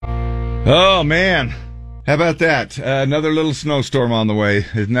Oh, man. How about that? Another little snowstorm on the way.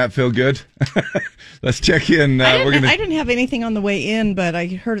 Doesn't that feel good? Let's check in. I didn't have anything on the way in, but I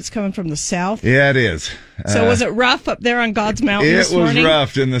heard it's coming from the south. Yeah, it is. So was it rough up there on God's Mountain this morning? It was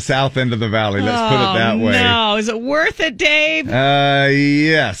rough in the south end of the valley. Let's put it that way. No. Is it worth it, Dave?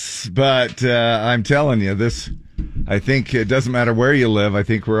 Yes. But I'm telling you, I think it doesn't matter where you live. I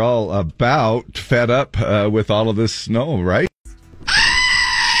think we're all about fed up with all of this snow, right?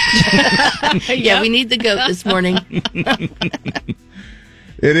 Yeah, we need the goat this morning.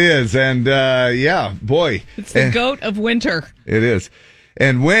 It is, and boy. It's the goat of winter. It is.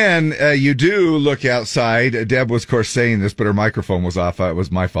 And when you do look outside, Deb was, of course, saying this, but her microphone was off. It was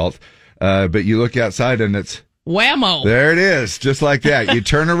my fault. But you look outside, and it's... Whammo. There it is, just like that. You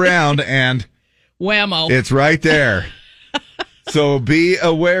turn around, and... Whammo. It's right there. So be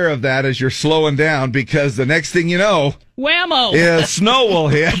aware of that as you're slowing down, because the next thing you know... Whammo. Snow will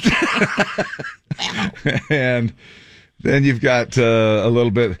hit. And then you've got a little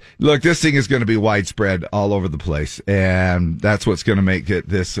bit. Look, this thing is going to be widespread all over the place. And that's what's going to make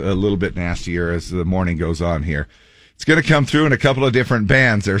this a little bit nastier as the morning goes on here. It's going to come through in a couple of different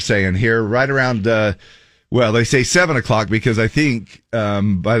bands, they're saying here, right around, they say 7 o'clock, because I think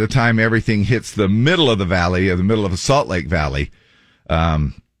by the time everything hits the middle of the valley, or the middle of the Salt Lake Valley,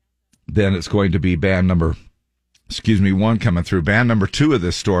 then it's going to be band number 1 coming through. Band number 2 of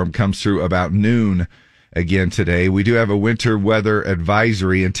this storm comes through about noon again today. We do have a winter weather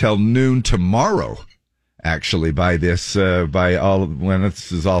advisory until noon tomorrow, actually, when this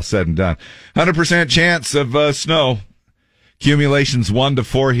is all said and done. 100% chance of snow. Accumulations 1 to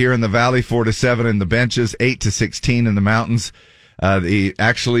 4 here in the valley, 4 to 7 in the benches, 8 to 16 in the mountains.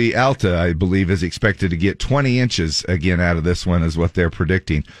 Alta, I believe, is expected to get 20 inches again out of this one, is what they're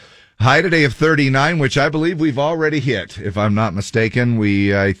predicting. High today of 39, which I believe we've already hit, if I'm not mistaken.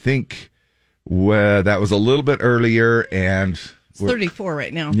 I think that was a little bit earlier, and it's 34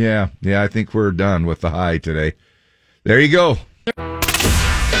 right now. Yeah, I think we're done with the high today. There you go.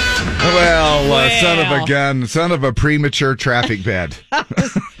 Well, son of a gun, son of a premature traffic bed.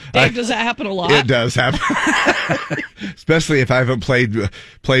 Dave, does that happen a lot? It does happen. Especially if I haven't played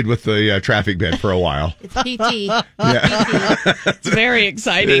with the traffic bed for a while. It's PT. Yeah. It's very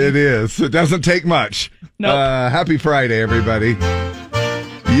exciting. It is. It doesn't take much. Nope. Happy Friday, everybody.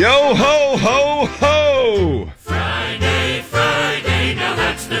 Yo ho ho ho! Friday, now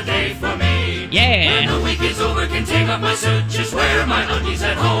that's the day for me. Yeah. When the week is over, can take off my suit, just wear my undies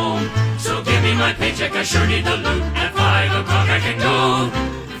at home. So give me my paycheck, I sure need the loot. At 5 o'clock I can go.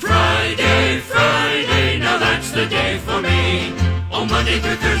 Friday, now that's the day for me. Oh, Monday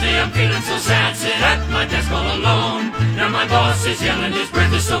through Thursday I'm feeling so sad, sit at my desk all alone. Now my boss is yelling, his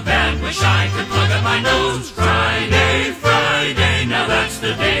breath is so bad, wish I could plug up my nose. Friday, now that's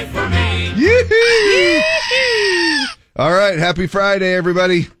the day for me. Yee-hee! All right, happy Friday,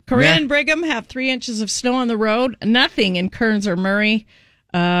 everybody. Corinne and Brigham have 3 inches of snow on the road. Nothing in Kearns or Murray.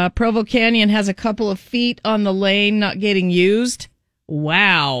 Provo Canyon has a couple of feet on the lane not getting used.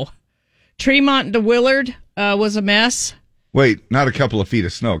 Wow. Tremont to Willard was a mess. Wait, not a couple of feet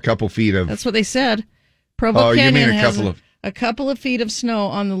of snow, a couple feet of... That's what they said. Provo Canyon you mean has a couple of feet of snow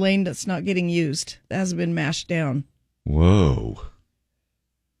on the lane that's not getting used. That hasn't been mashed down. Whoa.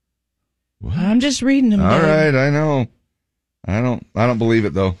 What? I'm just reading them. All right, I know. I don't believe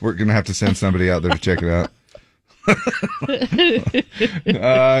it, though. We're going to have to send somebody out there to check it out.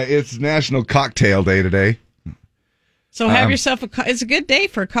 It's National Cocktail Day today. So have yourself it's a good day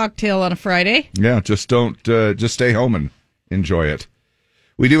for a cocktail on a Friday. Yeah, just stay home and enjoy it.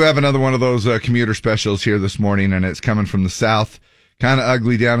 We do have another one of those commuter specials here this morning, and it's coming from the south. Kind of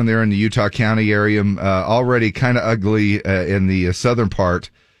ugly down in there in the Utah County area. Already kind of ugly in the southern part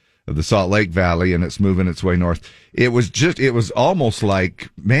of the Salt Lake Valley, and it's moving its way north. It was almost like,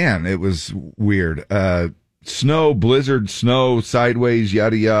 man, it was weird. Snow, blizzard, snow, sideways,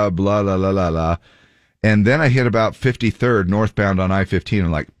 yada, yada, blah, la, la, la, la. And then I hit about 53rd northbound on I-15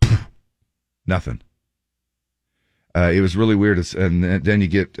 and nothing. It was really weird. And then you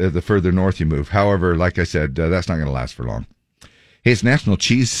get the further north you move. However, like I said, that's not going to last for long. Hey, it's National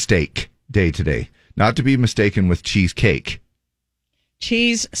Cheese Steak Day today. Not to be mistaken with cheesecake.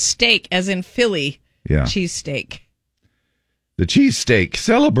 Cheese steak, as in Philly. Yeah. Cheese steak. The cheese steak.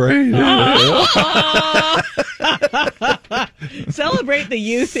 Celebrate. Celebrate the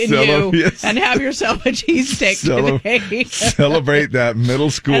youth in you, yes. And have yourself a cheesesteak today. Celebrate that middle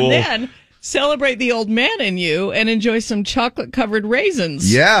school. And then Celebrate the old man in you and enjoy some chocolate-covered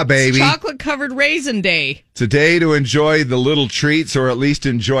raisins. Yeah, baby. Chocolate-covered raisin day. It's a day to enjoy the little treats, or at least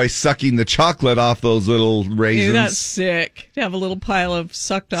enjoy sucking the chocolate off those little raisins. Ew, that's sick. To have a little pile of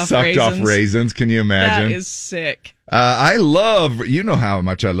sucked-off raisins. Can you imagine? That is sick. I love, you know how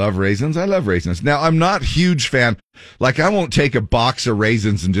much I love raisins. I love raisins. Now, I'm not a huge fan. Like, I won't take a box of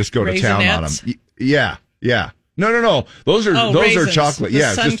raisins and just go to town on them. Yeah. No. Those are chocolate. The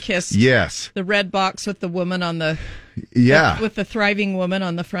Sunkist. Yes. The red box with the woman on the... Yeah. With the thriving woman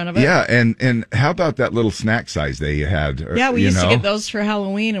on the front of it. Yeah, and how about that little snack size they had? Yeah, we used to get those for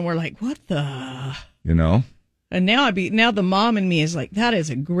Halloween, and we're like, what the... You know? And now the mom in me is like, that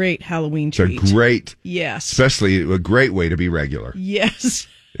is a great Halloween treat. It's a great... Yes. Especially a great way to be regular. Yes.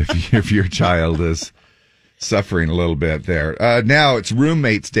 if your child is suffering a little bit there. Now, it's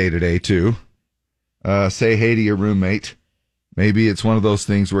roommates day today, too. Say hey to your roommate. Maybe it's one of those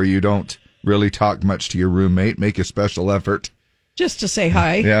things where you don't really talk much to your roommate. Make a special effort. Just to say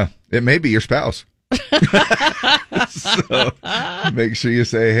hi. Yeah. It may be your spouse. So make sure you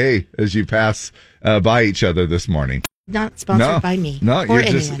say hey as you pass by each other this morning. Not sponsored by me. No, or you're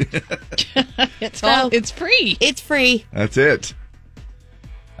anyone. It's free. It's free. That's it. If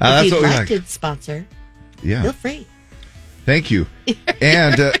that's you'd what we like like to sponsor, yeah. feel free. Thank you.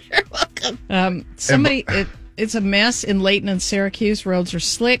 And You're welcome. It's a mess in Layton and Syracuse. Roads are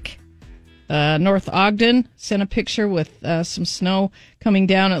slick. North Ogden sent a picture with some snow coming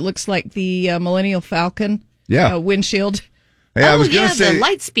down. It looks like the Millennial Falcon windshield. Yeah, I was gonna say the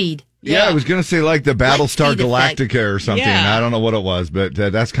light speed. Yeah, I was going to say like the Battlestar Galactica or something. Yeah. I don't know what it was, but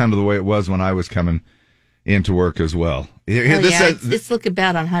that's kind of the way it was when I was coming into work as well. It's looking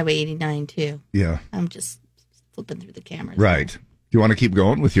bad on Highway 89 too. Yeah. I'm just flipping through the cameras. Right. Do you want to keep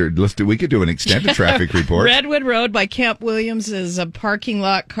going with your list? We could do an extended traffic report. Redwood Road by Camp Williams is a parking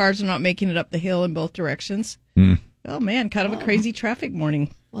lot. Cars are not making it up the hill in both directions. Oh, man, kind of a crazy traffic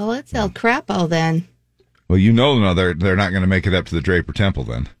morning. Well, it's El Crapo then. Well, they're not going to make it up to the Draper Temple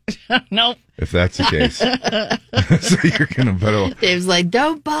then. Nope. If that's the case. So you're going to... Dave's like,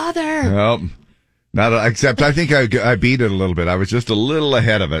 don't bother. Well, except I think I beat it a little bit. I was just a little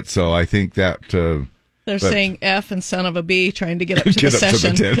ahead of it, so I think that... They're saying F and son of a B trying to get up to the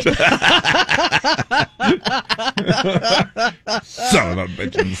session. Son of a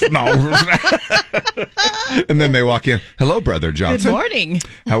bitch. No. And then they walk in. Hello, Brother Johnson. Good morning.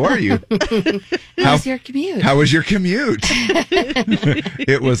 How are you? How was your commute? How was your commute?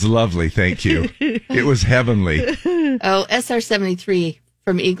 It was lovely, thank you. It was heavenly. Oh, SR-73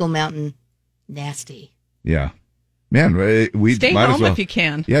 from Eagle Mountain. Nasty. Yeah. Man, we stay might home as well, if you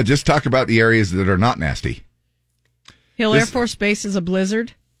can. Yeah, just talk about the areas that are not nasty. Hill Air Force Base is a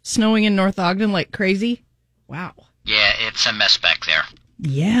blizzard. Snowing in North Ogden like crazy. Wow. Yeah, it's a mess back there.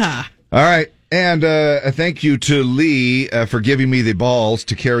 Yeah. All right. And a thank you to Lee for giving me the balls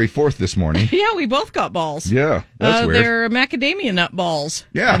to carry forth this morning. Yeah, we both got balls. Yeah, that's weird. They're macadamia nut balls.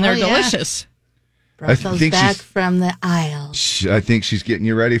 Yeah. And they're delicious. Brought those back from the aisle. I think she's getting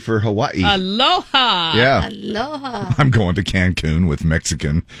you ready for Hawaii. Aloha. Yeah. Aloha. I'm going to Cancun with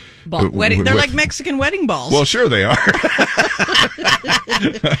Mexican. Wedding. They're like Mexican wedding balls. Well, sure they are.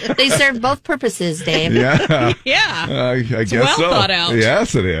 They serve both purposes, Dave. Yeah. Yeah. I guess well so. thought out.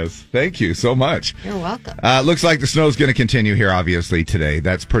 Yes, it is. Thank you so much. You're welcome. Looks like the snow's going to continue here, obviously, today.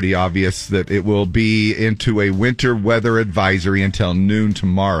 That's pretty obvious that it will be into a winter weather advisory until noon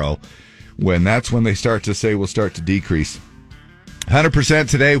tomorrow. That's when they start to say we'll start to decrease. 100%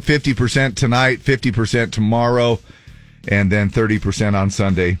 today, 50% tonight, 50% tomorrow, and then 30% on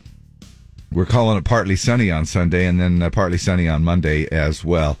Sunday. We're calling it partly sunny on Sunday and then partly sunny on Monday as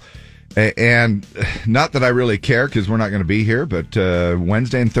well. And not that I really care because we're not going to be here, but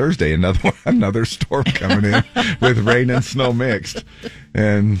Wednesday and Thursday, another storm coming in with rain and snow mixed.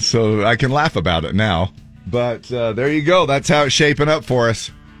 And so I can laugh about it now. But there you go. That's how it's shaping up for us.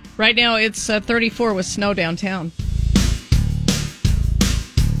 Right now, it's 34 with snow downtown.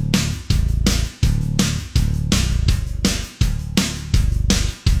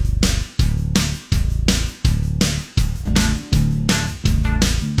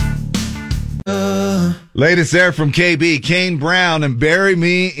 Latest there from KB, Kane Brown, and Bury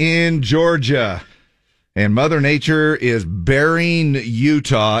Me in Georgia. And Mother Nature is burying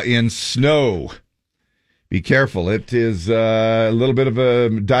Utah in snow. Be careful. It is a little bit of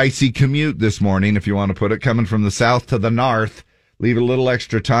a dicey commute this morning, if you want to put it, coming from the south to the north. Leave it a little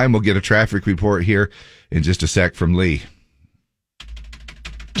extra time. We'll get a traffic report here in just a sec from Lee.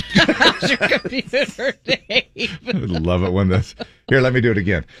 How's your computer, Dave? I love it when this. Here, let me do it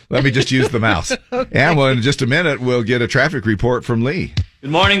again. Let me just use the mouse. Okay. And well, in just a minute, we'll get a traffic report from Lee. Good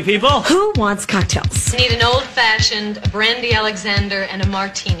morning, people. Who wants cocktails? I need an old-fashioned, a brandy Alexander, and a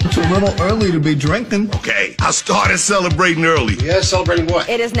martini. It's a little early to be drinking. Okay, I started celebrating early. Yeah, celebrating what?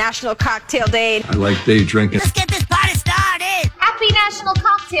 It is National Cocktail Day. I like day drinking. Let's get this party started. Happy National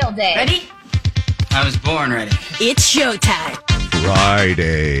Cocktail Day. Ready? I was born ready. It's showtime.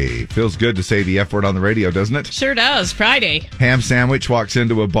 Friday. Feels good to say the F word on the radio, doesn't it? Sure does. Friday. Ham Sandwich walks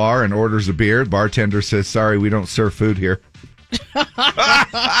into a bar and orders a beer. Bartender says, sorry, we don't serve food here.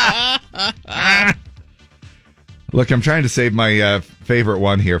 Look, I'm trying to save my favorite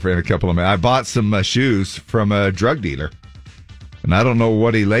one here for in a couple of minutes. I bought some shoes from a drug dealer, and I don't know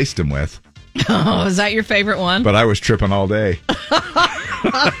what he laced them with. Oh, is that your favorite one? But I was tripping all day.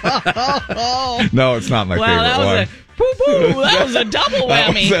 No, it's not my favorite one. That was a double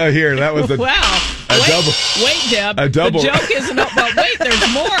whammy. That was a wow. Wait, Deb. A double. The joke isn't up, but wait,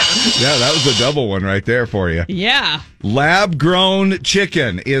 there's more. Yeah, that was a double one right there for you. Yeah. Lab-grown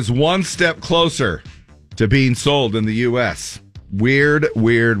chicken is one step closer to being sold in the U.S. Weird,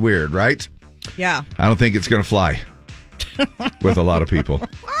 right? Yeah. I don't think it's going to fly with a lot of people.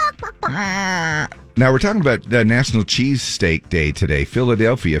 Now, we're talking about National Cheesesteak Day today.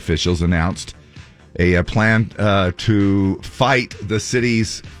 Philadelphia officials announced a plan to fight the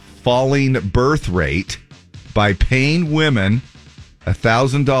city's falling birth rate by paying women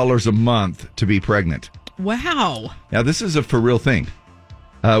 $1,000 a month to be pregnant. Wow. Now, this is a for real thing.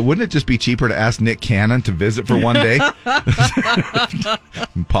 Wouldn't it just be cheaper to ask Nick Cannon to visit for one day?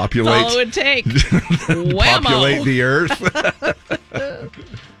 Populate. That's all it would take. Populate the earth.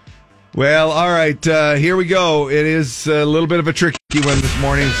 Well, all right. Here we go. It is a little bit of a tricky one this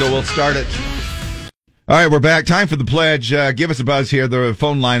morning, so we'll start it. All right, we're back. Time for the pledge. Give us a buzz here. The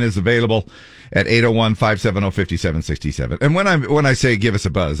phone line is available at 801-570-5767. And when I say give us a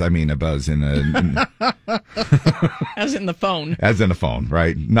buzz, I mean a buzz in a... As in the phone. As in a phone,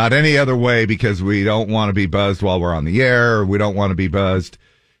 right? Not any other way, because we don't want to be buzzed while we're on the air, or we don't want to be buzzed,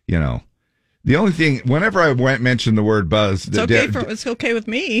 you know. The only thing, whenever I mention the word buzz... It's okay with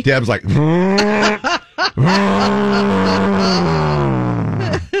me. Deb's like...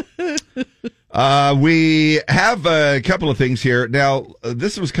 We have a couple of things here. Now,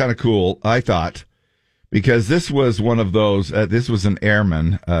 this was kind of cool, I thought, because this was one of those, this was an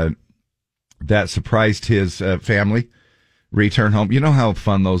airman that surprised his family return home. You know how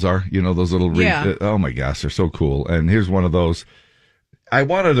fun those are? You know, those little, oh my gosh, they're so cool. And here's one of those. I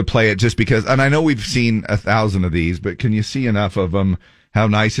wanted to play it just because, and I know we've seen 1,000 of these, but can you see enough of them? How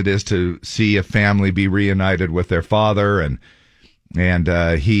nice it is to see a family be reunited with their father, and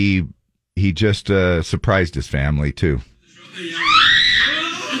he just surprised his family too.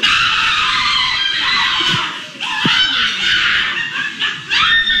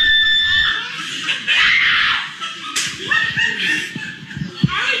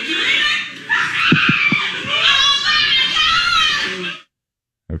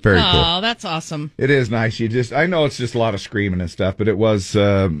 Very cool. Oh, that's awesome. It is nice. I know it's just a lot of screaming and stuff, but it was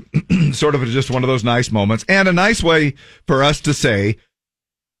sort of just one of those nice moments, and a nice way for us to say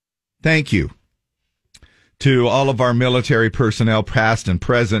thank you to all of our military personnel, past and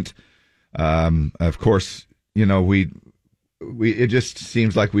present. Of course, you know, it just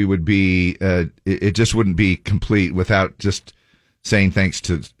seems like we would be, it just wouldn't be complete without just saying thanks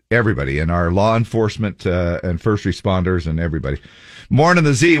to everybody, and our law enforcement and first responders and everybody. Morning,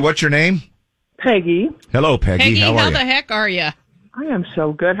 the Z. What's your name? Peggy. Hello, Peggy. Peggy, how are you? the heck are you? I am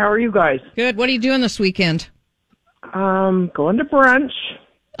so good. How are you guys? Good. What are you doing this weekend? Going to brunch.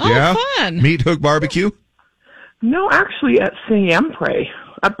 Oh, yeah? Fun. Meat Hook Barbecue? No, actually at Siempre.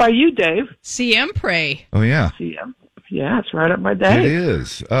 Up by you, Dave. Siempre. Oh, yeah. Siempre. Yeah, it's right up by Dave. It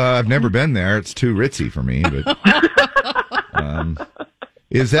is. I've never been there. It's too ritzy for me. But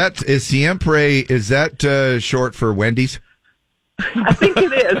is Siempre, is that short for Wendy's? I think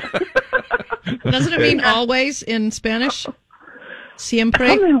it is. Doesn't it mean always in Spanish? Siempre?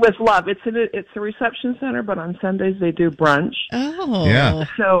 Something with love. It's a reception center, but on Sundays they do brunch. Oh. Yeah.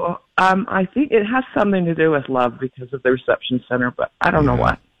 So I think it has something to do with love because of the reception center, but I don't know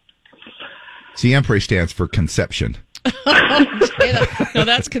what. Siempre stands for conception. No,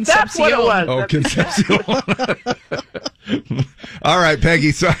 that's Concepcion. That's what it was. Oh, Concepcion. All right,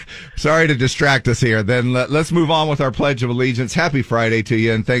 Peggy, sorry to distract us here. Then let's move on with our Pledge of Allegiance. Happy Friday to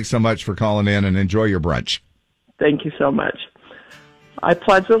you, and thanks so much for calling in, and enjoy your brunch. Thank you so much. I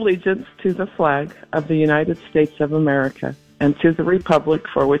pledge allegiance to the flag of the United States of America and to the republic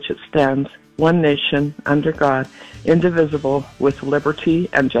for which it stands, one nation, under God, indivisible, with liberty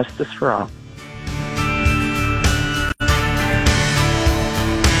and justice for all.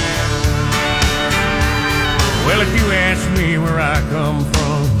 Well, if you ask me where I come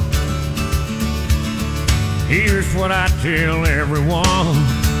from, here's what I tell everyone.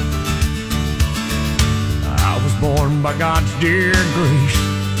 I was born by God's dear grace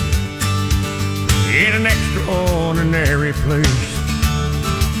in an extraordinary place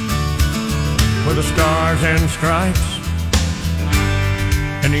where the stars and stripes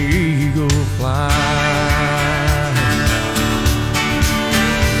and the eagle fly.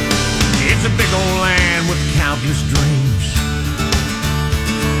 It's a big old land with countless dreams,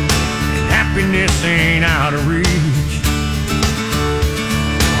 and happiness ain't out of reach.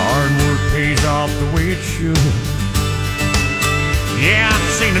 Hard work pays off the way it should. Yeah, I've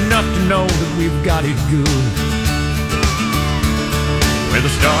seen enough to know that we've got it good, where the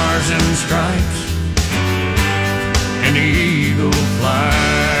stars and stripes and the eagle fly.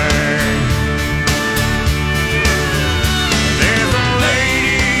 There's a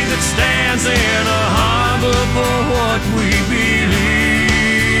lady that stands in a harbor for what we believe,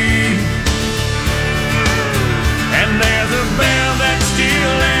 and there's a bell that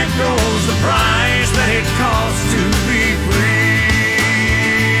still echoes the price that it costs to be free.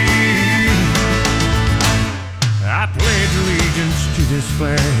 I pledge allegiance to this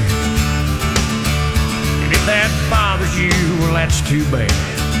flag, and if that bothers you, well, that's too bad.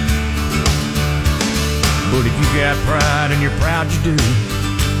 But if you got pride and you're proud you do,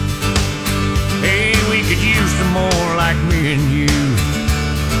 hey, we could use some more like me and you,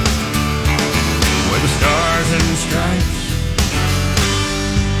 where the stars and stripes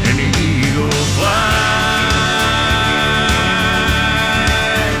and the eagle fly.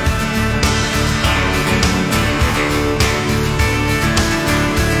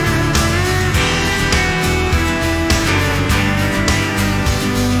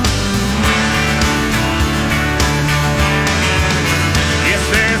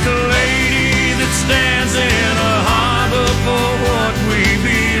 Stands in a harbor for what we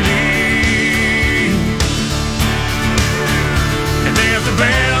believe, and there's a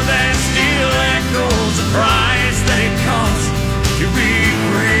bell that still echoes the price that it costs to be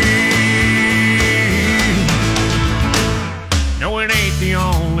free. No, it ain't the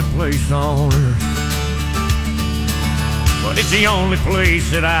only place on earth, but it's the only place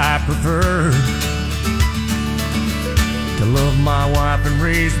that I prefer to love my wife and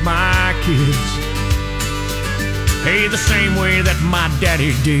raise my kids, hey, the same way that my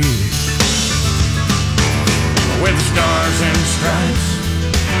daddy did, where the stars and stripes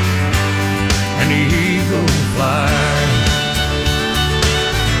and the eagle fly,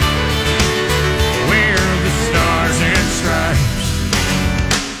 where the stars and stripes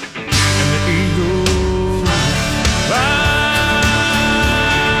and the eagle fly.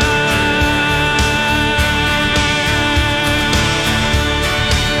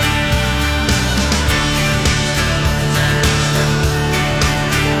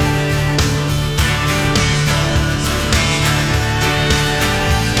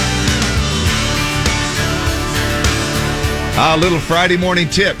 A little Friday morning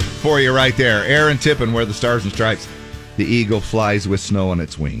tip for you right there. Aaron Tippin, where the stars and stripes, the eagle flies with snow on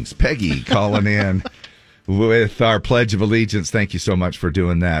its wings. Peggy calling in with our Pledge of Allegiance. Thank you so much for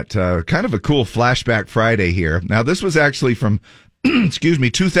doing that. Kind of a cool flashback Friday here. Now, this was actually from,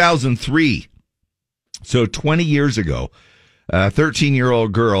 2003. So 20 years ago, a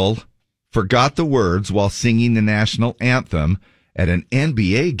 13-year-old girl forgot the words while singing the national anthem at an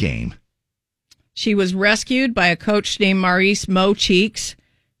NBA game. She was rescued by a coach named Maurice Mo Cheeks.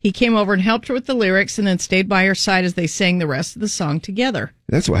 He came over and helped her with the lyrics and then stayed by her side as they sang the rest of the song together.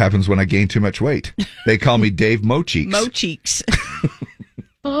 That's what happens when I gain too much weight. They call me Dave Mo Cheeks. Mo Cheeks.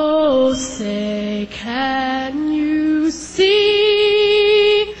 Oh, say, can you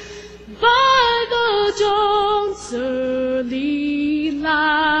see by the dawn's early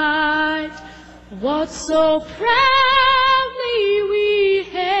light what so proudly we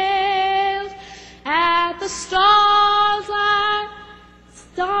hailed at the starlight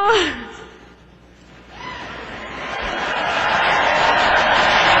stars?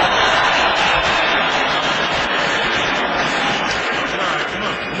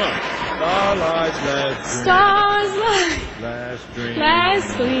 Starlight's last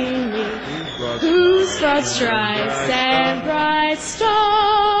gleaming, whose broad stripes and bright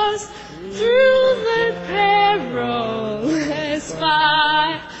stars through the perilous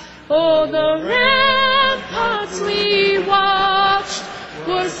fight. Oh, the ramparts we watched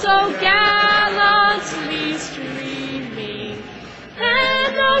were so gallantly streaming,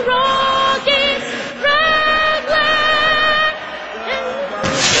 and the rugged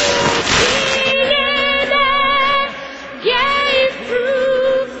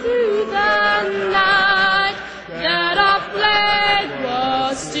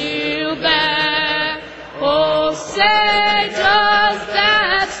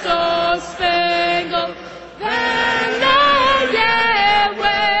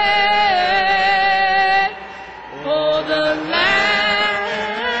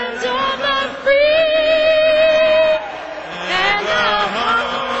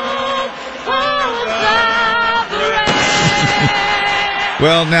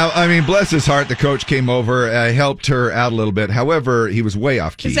Well, now, I mean, bless his heart, the coach came over, helped her out a little bit. However, he was way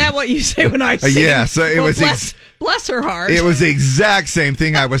off key. Is that what you say when I sing? Yeah, so it was... Bless her heart. It was the exact same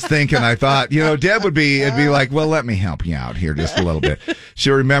thing I was thinking. I thought, Deb it'd be like, well, let me help you out here just a little bit.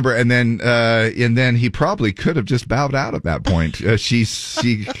 She'll remember. And then he probably could have just bowed out at that point.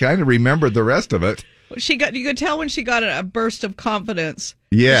 She kind of remembered the rest of it. You could tell when she got a burst of confidence.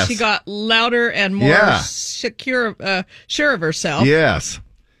 Yes. She got louder and more sure of herself. Yes.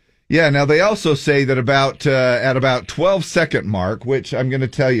 Yeah. Now they also say that at about 12-second mark, which I'm going to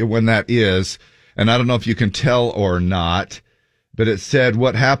tell you when that is, and I don't know if you can tell or not, but it said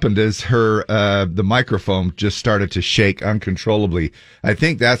what happened is the microphone just started to shake uncontrollably. I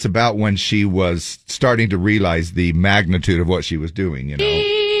think that's about when she was starting to realize the magnitude of what she was doing,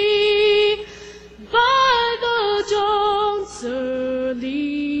 By the dawn's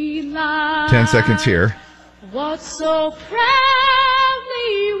early light, 10 seconds here. What so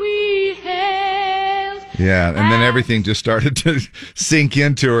proudly we hailed. Yeah, and then everything just started to sink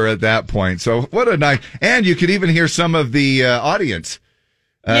into her at that point. So what a night. And you could even hear some of the audience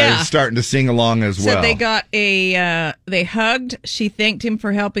starting to sing along as well. So they got they hugged. She thanked him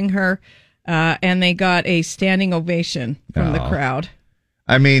for helping her, and they got a standing ovation from the crowd.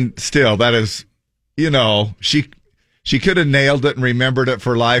 I mean, still, that is, she could have nailed it and remembered it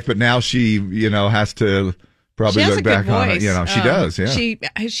for life, but now she, has to probably look back on it. She does, yeah.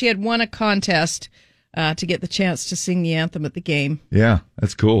 She had won a contest to get the chance to sing the anthem at the game. Yeah,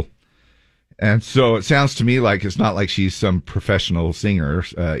 that's cool. And so it sounds to me like it's not like she's some professional singer,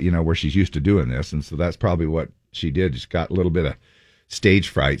 where she's used to doing this. And so that's probably what she did. Just got a little bit of stage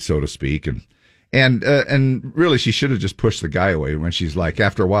fright, so to speak. And really, she should have just pushed the guy away when she's like,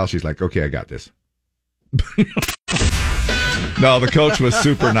 after a while, she's like, okay, I got this. No, the coach was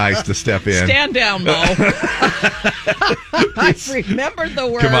super nice to step in. Stand down, Mo. I remembered the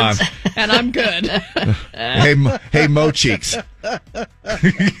words. Come on. And I'm good. Hey, Mo Cheeks.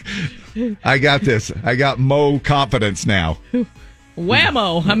 I got this. I got Mo confidence now.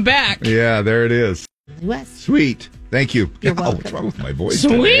 Whammo, I'm back. Yeah, there it is. What? Sweet. Thank you. You're welcome. What's wrong with my voice?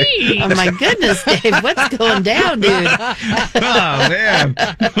 Sweet. Today? Oh, my goodness, Dave. What's going down, dude? Oh, man.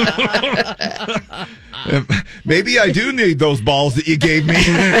 Maybe I do need those balls that you gave me.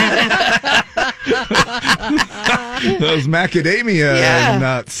 Those macadamia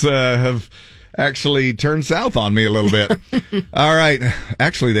nuts have actually turned south on me a little bit. All right.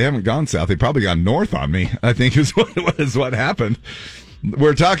 Actually, they haven't gone south. They've probably gone north on me, I think is what happened.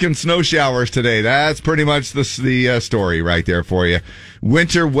 We're talking snow showers today. That's pretty much the story right there for you.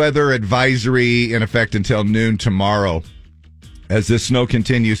 Winter weather advisory in effect until noon tomorrow. As this snow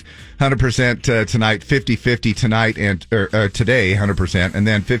continues, 100% tonight, 50-50 tonight and today, 100%, and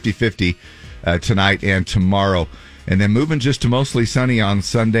then 50-50 tonight and tomorrow. And then moving just to mostly sunny on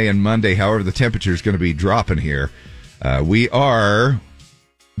Sunday and Monday. However, the temperature is going to be dropping here. We are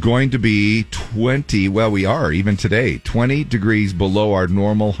going to be 20, well, we are even today, 20 degrees below our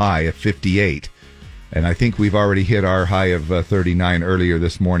normal high of 58. And I think we've already hit our high of 39 earlier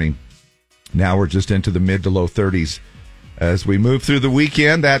this morning. Now we're just into the mid to low 30s. As we move through the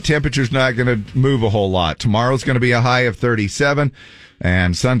weekend, that temperature's not going to move a whole lot. Tomorrow's going to be a high of 37,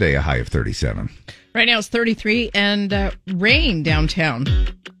 and Sunday a high of 37. Right now it's 33 and rain downtown.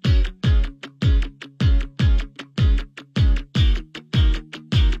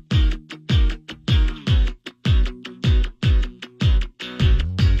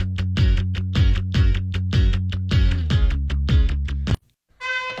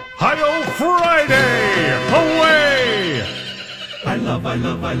 Hi-Yo Friday! Away! I love Friday.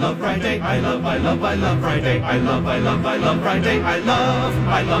 I love Friday. I love Friday. I love Friday. I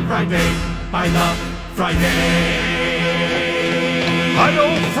love Friday. I love Friday.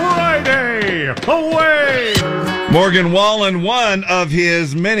 Hi-Yo Friday! Away! Morgan Wallen, one of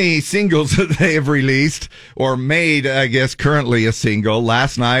his many singles that they have released, or made, I guess, currently a single,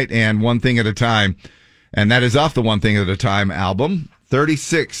 Last Night and One Thing at a Time. And that is off the One Thing at a Time album.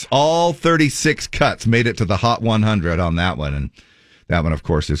 36, all 36 cuts made it to the Hot 100 on that one. And that one, of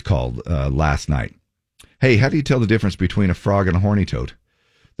course, is called Last Night. Hey, how do you tell the difference between a frog and a horny toad?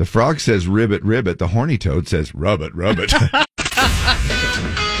 The frog says ribbit, ribbit. The horny toad says rubbit, rubbit.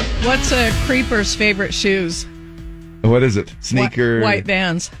 What's a creeper's favorite shoes? What is it? Sneaker? White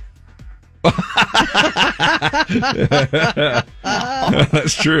Vans.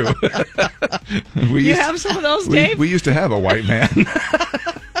 That's true. You have some of those, Dave? We used to have a white van.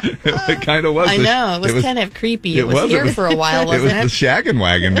 It kind of was. I know. It was kind of creepy. It was here for a while, wasn't it? It was the shaggin'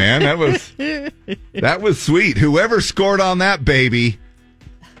 wagon, man. That was sweet. Whoever scored on that baby,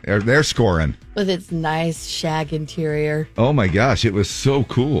 they're scoring. With its nice shag interior. Oh my gosh, it was so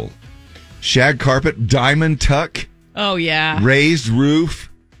cool. Shag carpet, diamond tuck. Oh, yeah. Raised roof.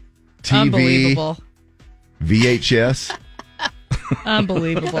 TV. Unbelievable. VHS.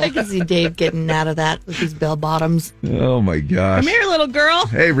 Unbelievable. I can see Dave getting out of that with his bell bottoms. Oh my gosh. Come here, little girl.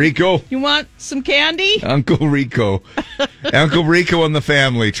 Hey, Rico. You want some candy? Uncle Rico. Uncle Rico and the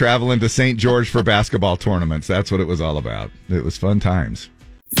family traveling to St. George for basketball tournaments. That's what it was all about. It was fun times.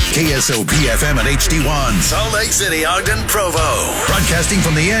 KSOP-FM at HD1, Salt Lake City, Ogden, Provo. Broadcasting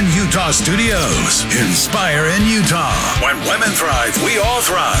from the N Utah studios. Inspire in Utah. When women thrive, we all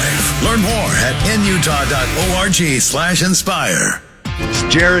thrive. Learn more at nutah.org/inspire. It's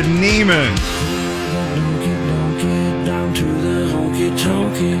Jared Neiman.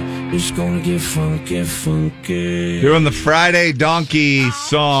 It's gonna get funky, funky. Doing the Friday Donkey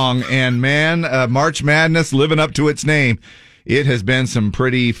song. And man, March Madness living up to its name. It has been some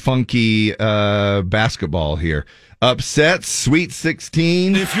pretty funky basketball here. Upsets, Sweet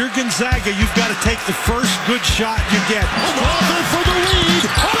 16. If you're Gonzaga, you've got to take the first good shot you get. Walker for the lead.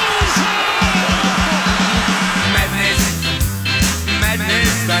 Madness,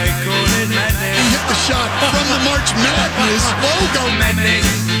 I call it madness. He hit the shot from the March Madness logo. Madness,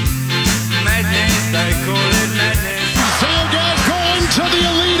 I call it madness. Gonzaga going to the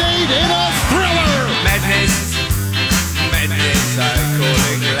Elite Eight in a thriller. Madness, I call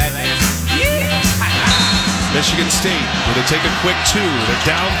it gladness. Michigan State will they take a quick two. They're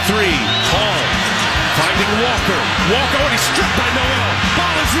down 3. Hall finding Walker. Walker already stripped by Noel.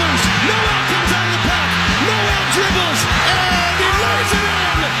 Ball is loose. Noel comes out of the pack. Noel dribbles and he lays it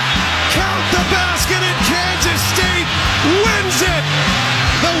in. Count the basket and Kansas State wins it.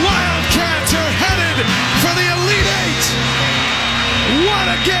 The Wildcats are headed for the Elite Eight.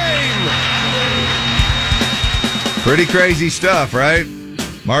 What a game! Pretty crazy stuff, right?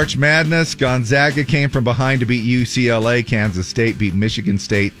 March Madness, Gonzaga came from behind to beat UCLA. Kansas State beat Michigan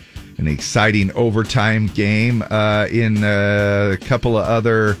State in an exciting overtime game. In a couple of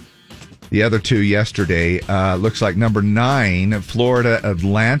the other two yesterday, looks like number 9, Florida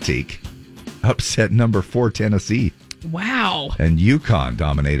Atlantic, upset number 4, Tennessee. Wow. And UConn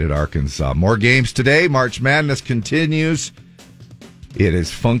dominated Arkansas. More games today. March Madness continues. It is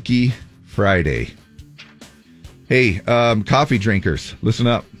Funky Friday. Hey, coffee drinkers, listen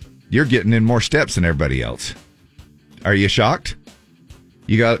up. You're getting in more steps than everybody else. Are you shocked?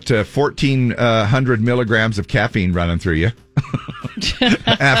 You got 1,400 milligrams of caffeine running through you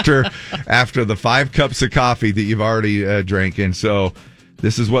after the 5 cups of coffee that you've already drank. And so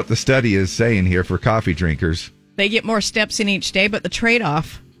this is what the study is saying here for coffee drinkers. They get more steps in each day, but the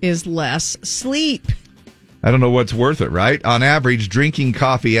trade-off is less sleep. I don't know what's worth it, right? On average, drinking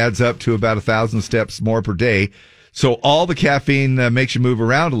coffee adds up to about 1,000 steps more per day. So all the caffeine makes you move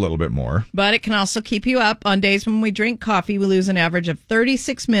around a little bit more. But it can also keep you up. On days when we drink coffee, we lose an average of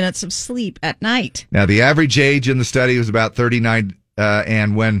 36 minutes of sleep at night. Now, the average age in the study was about 39,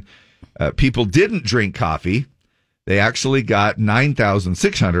 and when people didn't drink coffee, they actually got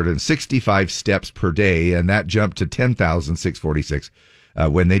 9,665 steps per day, and that jumped to 10,646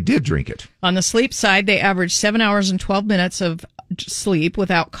 when they did drink it. On the sleep side, they averaged 7 hours and 12 minutes of sleep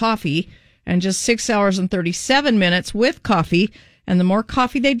without coffee, and just 6 hours and 37 minutes with coffee. And the more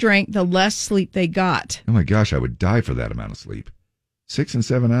coffee they drank, the less sleep they got. Oh my gosh, I would die for that amount of sleep. 6 and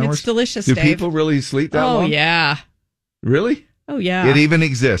 7 hours? It's delicious, Do Dave. people really sleep that long? Oh, yeah. Really? Oh, yeah. It even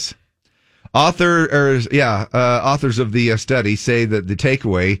exists. Authors of the study say that the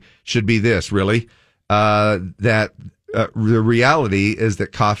takeaway should be this, really, that the reality is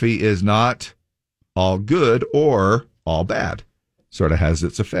that coffee is not all good or all bad. Sort of has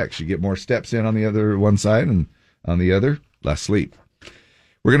its effects. You get more steps in on the other one side, and on the other, less sleep.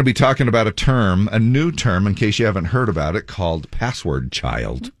 We're going to be talking about a new term, in case you haven't heard about it, called password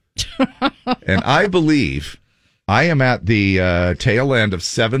child. And I believe I am at the tail end of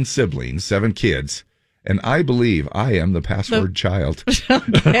 7 siblings, 7 kids, and I believe I am the password child.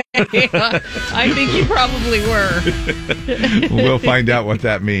 Okay. I think you probably were. We'll find out what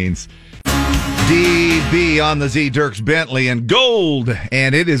that means. DB on the Z, Dierks Bentley, and gold.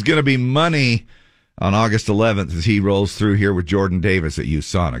 And it is going to be money on August 11th as he rolls through here with Jordan Davis at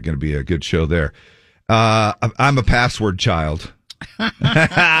USANA. Going to be a good show there. I'm a password child.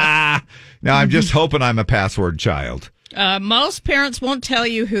 Now, I'm just hoping I'm a password child. Most parents won't tell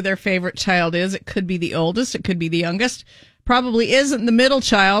you who their favorite child is. It could be the oldest. It could be the youngest. Probably isn't the middle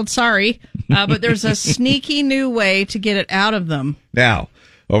child. Sorry. But there's a sneaky new way to get it out of them. Now,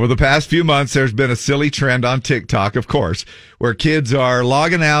 over the past few months, there's been a silly trend on TikTok, of course, where kids are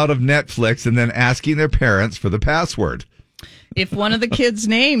logging out of Netflix and then asking their parents for the password. If one of the kids'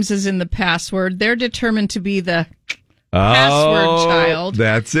 names is in the password, they're determined to be the password child.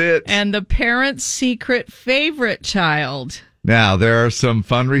 That's it. And the parent's secret favorite child. Now, there are some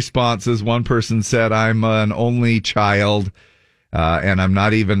fun responses. One person said, I'm an only child, and I'm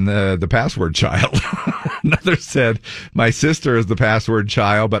not even the password child. Another said, my sister is the password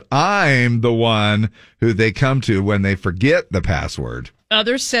child, but I'm the one who they come to when they forget the password.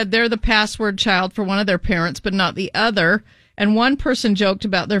 Others said they're the password child for one of their parents, but not the other. And one person joked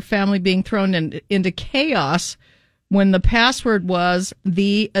about their family being thrown into chaos when the password was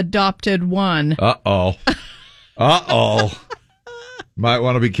the adopted one. Uh-oh. Might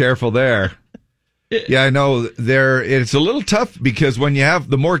want to be careful there. Yeah, I know it's a little tough because when you have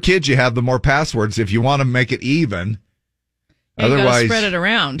the more kids you have, the more passwords. If you want to make it even, you gotta spread it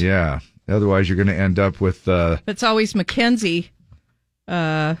around. Yeah, otherwise you're going to end up with. If it's always Mackenzie,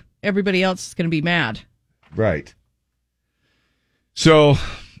 everybody else is going to be mad. Right. So,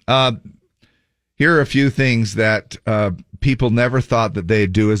 here are a few things that people never thought that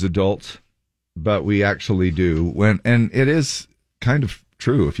they'd do as adults, but we actually do. And it is kind of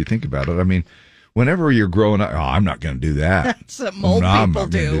true if you think about it. I mean, whenever you're growing up, I'm not going to do that. That's something old people I'm not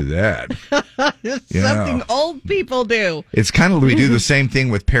do. Going to do that. It's something old people do. It's kind of, we do the same thing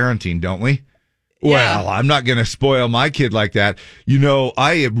with parenting, don't we? Yeah. Well, I'm not going to spoil my kid like that. You know,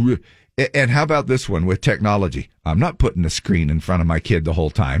 and how about this one with technology? I'm not putting a screen in front of my kid the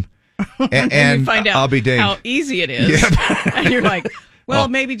whole time. And you find out I'll be danged. how easy it is. Yeah. And you're like, well,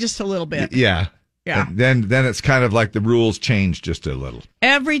 maybe just a little bit. Yeah. Yeah. And then it's kind of like the rules change just a little.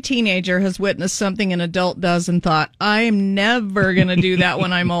 Every teenager has witnessed something an adult does and thought, I am never going to do that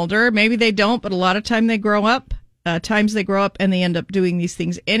when I'm older. Maybe they don't, but a lot of times they grow up and they end up doing these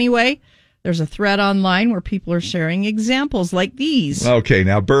things anyway. There's a thread online where people are sharing examples like these. Okay,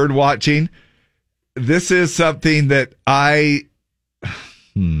 now bird watching. This is something that I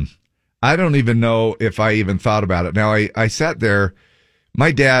don't even know if I even thought about it. Now, I sat there.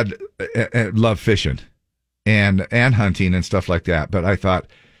 My dad loved fishing and hunting and stuff like that. But I thought,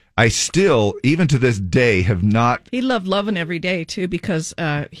 I still, even to this day, have not. He loved loving every day, too, because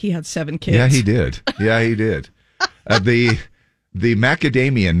he had 7 kids. Yeah, he did. The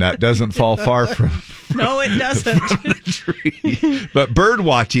macadamia nut doesn't fall far from no, it doesn't. From the tree. But bird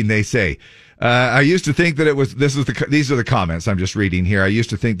watching, they say. I used to think that it was. These are the comments I'm just reading here. I used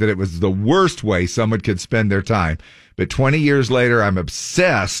to think that it was the worst way someone could spend their time. But 20 years later, I'm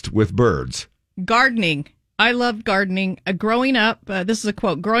obsessed with birds. Gardening. I loved gardening. Growing up, this is a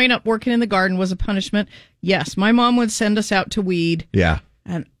quote, growing up working in the garden was a punishment. Yes, my mom would send us out to weed. Yeah.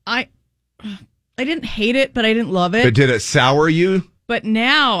 And I didn't hate it, but I didn't love it. But did it sour you? But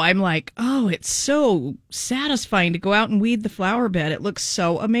now I'm like, oh, it's so satisfying to go out and weed the flower bed. It looks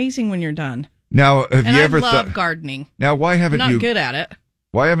so amazing when you're done. Now, have you ever thought... I love gardening. Now, why haven't you... I'm not good at it.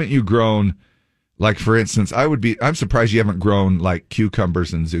 Why haven't you grown... Like, for instance, I'm surprised you haven't grown, like,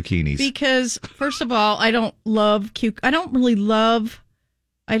 cucumbers and zucchinis. Because, first of all, I don't really love...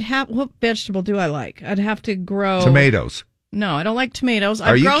 What vegetable do I like? I'd have to grow... Tomatoes. No, I don't like tomatoes.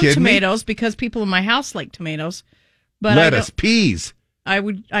 Are you I've grown kidding tomatoes me? because people in my house like tomatoes. But lettuce, peas. I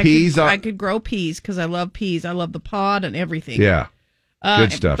could grow peas because I love peas. I love the pod and everything. Yeah.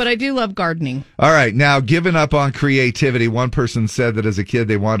 Good stuff. But I do love gardening. All right. Now, giving up on creativity, one person said that as a kid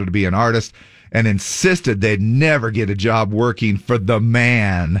they wanted to be an artist and insisted they'd never get a job working for the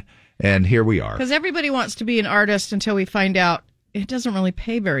man. And here we are. Because everybody wants to be an artist until we find out it doesn't really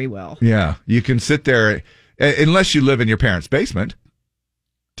pay very well. Yeah. You can sit there, unless you live in your parents' basement,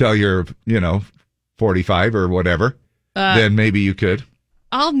 till you're, 45 or whatever, then maybe you could.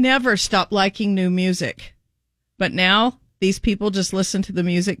 I'll never stop liking new music. But now, these people just listen to the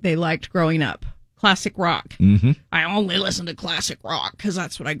music they liked growing up. Classic rock. Mm-hmm. I only listen to classic rock because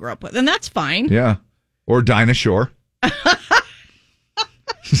that's what I grew up with. And that's fine. Yeah. Or Dinah Shore.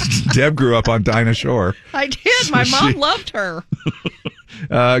 Deb grew up on Dinah Shore. I did. My mom loved her.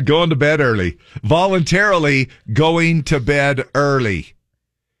 Going to bed early. Voluntarily going to bed early.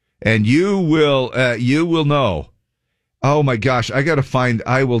 And you will know. Oh my gosh,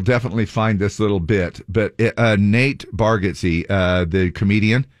 I will definitely find this little bit. But Nate Bargatze, the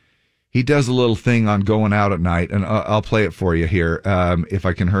comedian, he does a little thing on going out at night, and I'll play it for you here if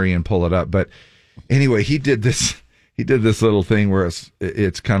I can hurry and pull it up. But anyway, he did this little thing where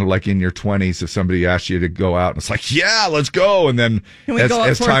it's kind of like in your 20s if somebody asks you to go out, and it's like, yeah, let's go. And then can we go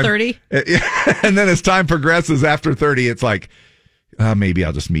at 4:30? And then as time progresses after 30, it's like, maybe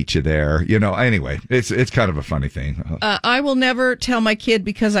I'll just meet you there. Anyway, it's kind of a funny thing. I will never tell my kid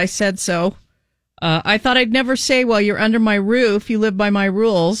because I said so. I thought I'd never say, well, you're under my roof, you live by my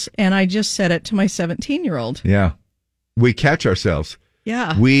rules, and I just said it to my 17-year-old. Yeah. we catch ourselves.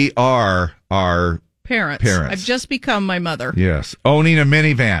 Yeah. We are our Parents. I've just become my mother. Yes. Owning a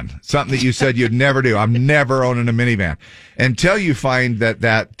minivan, something that you said you'd never do. I'm never owning a minivan until you find that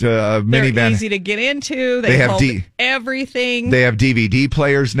minivan. They're easy to get into. They have hold everything. They have DVD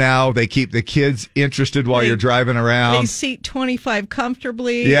players now. They keep the kids interested while you're driving around. They seat 25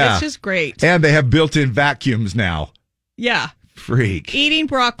 comfortably. Yeah. It's just great. And they have built-in vacuums now. Yeah. Freak. Eating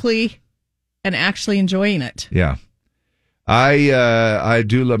broccoli and actually enjoying it. Yeah. I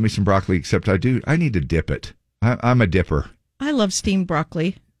do love me some broccoli, except I need to dip it. I'm a dipper. I love steamed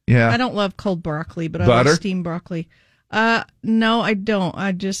broccoli. Yeah. I don't love cold broccoli, but I Butter? love steamed broccoli. No, I don't.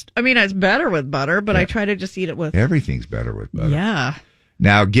 It's better with butter, but I try to just eat it with. Everything's better with butter. Yeah.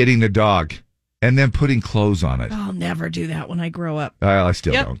 Now, getting the dog and then putting clothes on it. I'll never do that when I grow up. I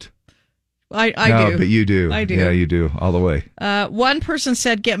still don't. I no, do. But you do. I do. Yeah, you do. All the way. One person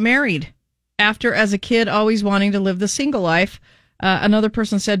said, get married. After, as a kid, always wanting to live the single life. Another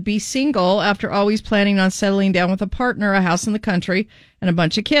person said, be single after always planning on settling down with a partner, a house in the country, and a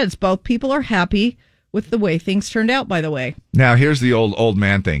bunch of kids. Both people are happy with the way things turned out, by the way. Now, here's the old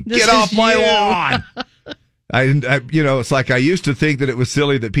man thing. This Get off is my you. lawn. It's like I used to think that it was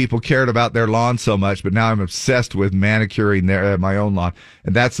silly that people cared about their lawn so much, but now I'm obsessed with manicuring my own lawn.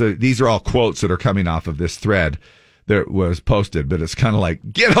 And these are all quotes that are coming off of this thread that was posted, but it's kind of like,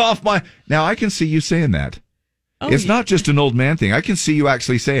 get off my... Now, I can see you saying that. It's not just an old man thing. I can see you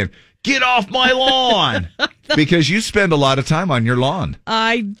actually saying, get off my lawn, because you spend a lot of time on your lawn.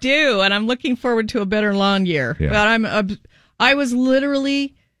 I do, and I'm looking forward to a better lawn year. Yeah. But I was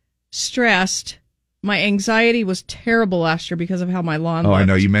literally stressed. My anxiety was terrible last year because of how my lawn looked. I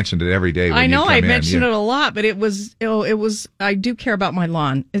know. You mentioned it every day. I know. I mentioned it a lot, but it was. I do care about my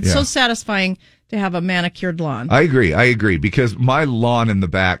lawn. It's so satisfying to have a manicured lawn. I agree, because my lawn in the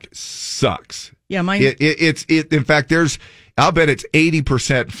back sucks. Yeah, mine. It's in fact, I'll bet it's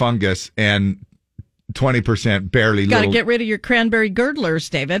 80% fungus and 20% barely. Got to get rid of your cranberry girdlers,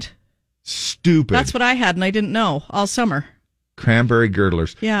 David. Stupid. That's what I had, and I didn't know all summer. Cranberry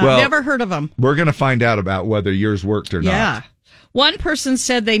girdlers. Yeah, well, never heard of them. We're going to find out about whether yours worked or not. Yeah. One person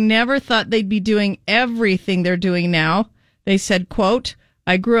said they never thought they'd be doing everything they're doing now. They said, quote,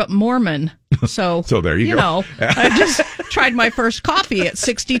 I grew up Mormon. So, so there you go. Know, I just tried my first coffee at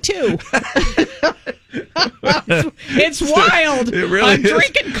 62. It's wild. It really I'm is.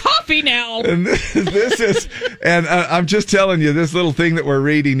 drinking coffee now. And I'm just telling you, this little thing that we're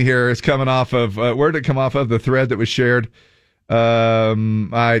reading here is coming off of, where did it come off of? The thread that was shared?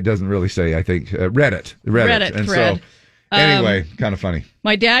 It doesn't really say, I think, Reddit. And thread. So, anyway, kind of funny.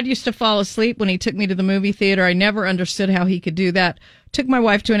 My dad used to fall asleep when he took me to the movie theater. I never understood how he could do that. Took my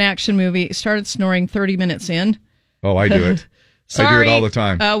wife to an action movie, started snoring 30 minutes in. Oh, I do it. Sorry, I do it all the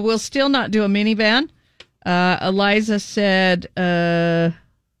time. We'll still not do a minivan. Eliza said, let's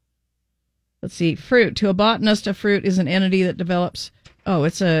see, fruit. To a botanist, a fruit is an entity that develops. Oh,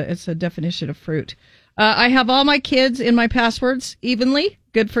 it's a definition of fruit. I have all my kids in my passwords evenly.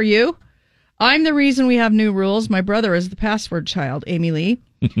 Good for you. I'm the reason we have new rules. My brother is the password child, Amy Lee.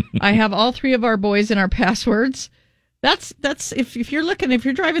 I have all three of our boys in our passwords. That's if you're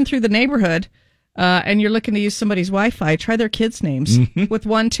driving through the neighborhood and you're looking to use somebody's Wi-Fi, try their kids' names with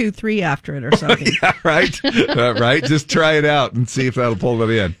 1, 2, 3 after it or something. Yeah, right. Right. Just try it out and see if that'll pull it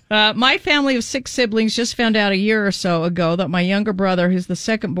in. My family of 6 siblings just found out a year or so ago that my younger brother, who's the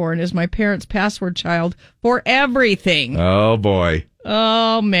second born, is my parents' password child for everything. Oh boy.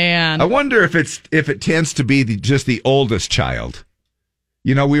 Oh man. I wonder if it tends to be just the oldest child.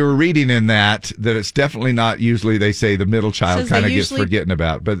 You know, we were reading in that it's definitely not usually, they say the middle child kind of gets forgotten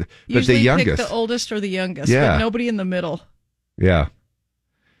about, but the youngest. Pick the oldest or the youngest, yeah. But nobody in the middle. Yeah.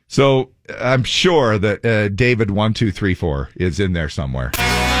 So I'm sure that David 1, 2, 3, 4 is in there somewhere.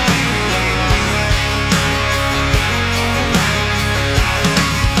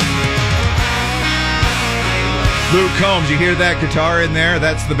 Luke Combs, you hear that guitar in there?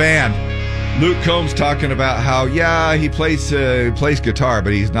 That's the band. Luke Combs talking about how, he plays guitar,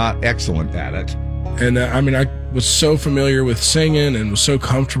 but he's not excellent at it. And I was so familiar with singing and was so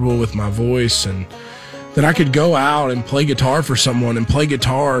comfortable with my voice, and that I could go out and play guitar for someone and play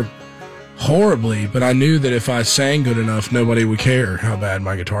guitar horribly, but I knew that if I sang good enough, nobody would care how bad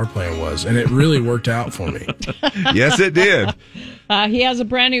my guitar playing was. And it really worked out for me. Yes, it did. He has a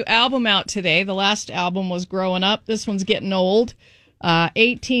brand new album out today. The last album was Growing Up. This one's Getting Old.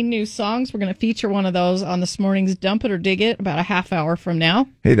 18 new songs. We're going to feature one of those on this morning's Dump It or Dig It about a half hour from now.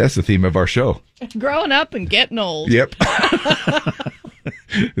 Hey, that's the theme of our show. Growing up and getting old. Yep.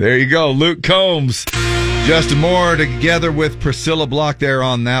 There you go. Luke Combs. Justin Moore together with Priscilla Block there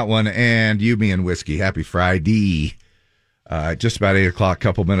on that one. And You, Me, and Whiskey. Happy Friday. Just about 8 o'clock,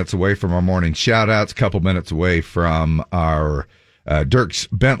 couple minutes away from our morning shout-outs, couple minutes away from our Dirks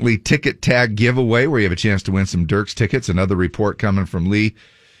Bentley ticket tag giveaway, where you have a chance to win some Dirks tickets. Another report coming from Lee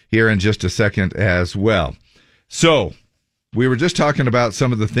here in just a second as well. So, we were just talking about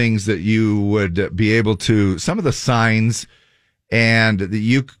some of the things that you would be able to, some of the signs, and that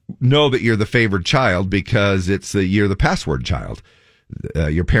you know that you're the favored child because you're the password child.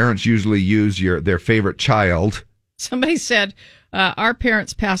 Your parents usually use their favorite child. Somebody said our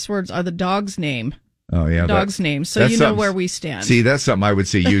parents' passwords are the dog's name. Oh, yeah. Dog's name. So you know where we stand. See, that's something I would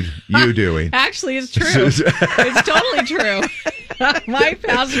see you doing. Actually, it's true. It's totally true. My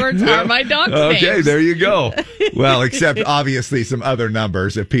passwords are my dog's names. Okay, there you go. Well, except obviously some other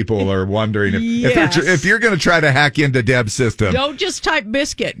numbers if people are wondering. If you're going to try to hack into Deb's system. Don't just type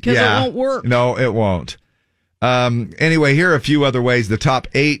biscuit because it won't work. No, it won't. Anyway, here are a few other ways. The top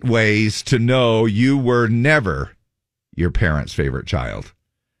 8 ways to know you were never your parents' favorite child.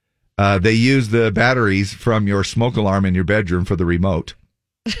 They use the batteries from your smoke alarm in your bedroom for the remote.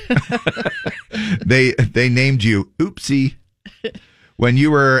 They named you Oopsie. When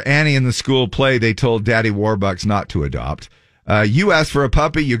you were Annie in the school play, they told Daddy Warbucks not to adopt. You asked for a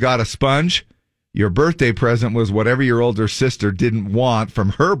puppy, you got a sponge. Your birthday present was whatever your older sister didn't want from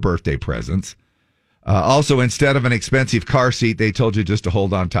her birthday presents. Also, instead of an expensive car seat, they told you just to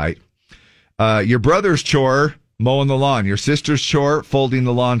hold on tight. Your brother's chore, mowing the lawn. Your sister's chore, folding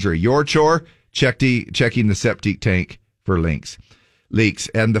the laundry. Your chore, checking the septic tank for leaks.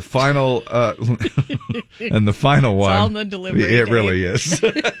 And the final one, it's all in the delivery it day. really is.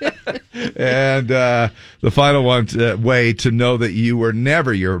 And the final one, way to know that you were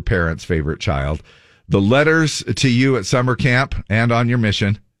never your parents' favorite child. The letters to you at summer camp and on your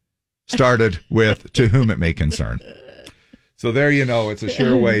mission started with "to whom it may concern." So there you know, it's a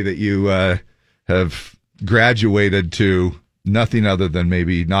sure way that you have graduated to nothing other than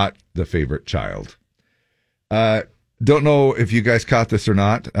maybe not the favorite child. Don't know if you guys caught this or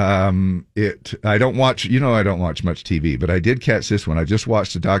not. I don't watch much TV, but I did catch this one. I just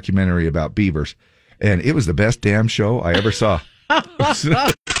watched a documentary about beavers, and it was the best damn show I ever saw.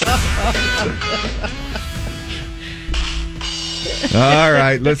 All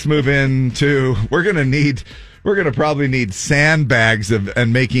right, let's move into, we're going to probably need sandbags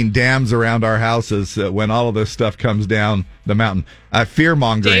and making dams around our houses when all of this stuff comes down the mountain.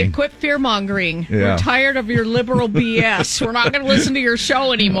 Fear-mongering. Dave, quit fear-mongering. Yeah. We're tired of your liberal BS. We're not going to listen to your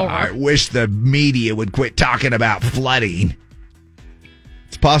show anymore. I wish the media would quit talking about flooding.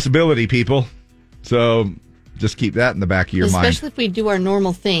 It's a possibility, people. So just keep that in the back of your mind. Especially if we do our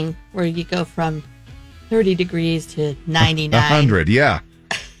normal thing where you go from 30 degrees to 99. 100, yeah.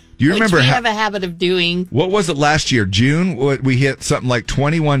 Do you remember? Which we have a habit of doing. What was it last year? June? We hit something like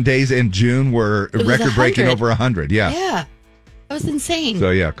 21 days in June were record-breaking over 100. Yeah. Yeah. That was insane.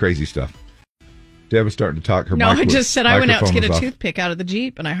 So, yeah, crazy stuff. Deb was starting to talk. I just said I went out to get a off. toothpick out of the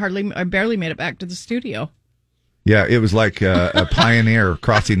Jeep, and I barely made it back to the studio. Yeah, it was like a pioneer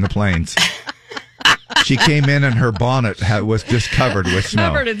crossing the plains. She came in and her bonnet was just covered with snow.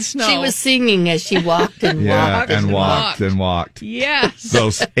 Covered in snow. She was singing as she walked and walked. Yes.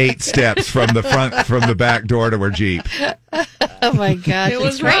 Those 8 steps from the back door to her Jeep. Oh my gosh. It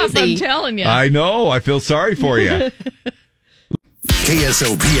was rough, I'm telling you. I know. I feel sorry for you.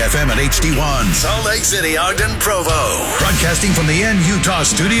 KSOP FM at HD1, Salt Lake City, Ogden, Provo. Broadcasting from the N Utah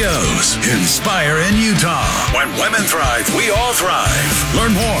studios. Inspire in Utah. When women thrive, we all thrive.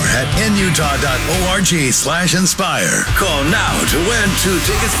 Learn more at nutah.org/inspire. Call now to win 2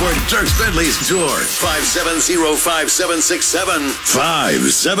 tickets for Dirks Bentley's tour. 570-5767.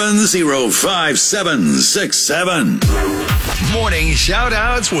 570-5767. Morning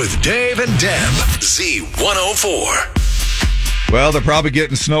shout-outs with Dave and Deb. Z104. Well, they're probably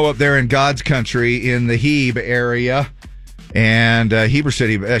getting snow up there in God's country in the Hebe area and Heber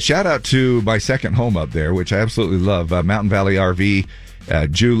City. Shout out to my second home up there, which I absolutely love, Mountain Valley RV.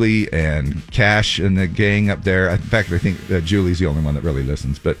 Julie and Cash and the gang up there. In fact, I think Julie's the only one that really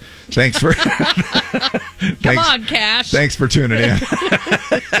listens. But thanks for Come on, Cash. Thanks for tuning in.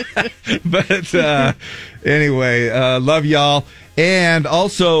 But anyway, love y'all. And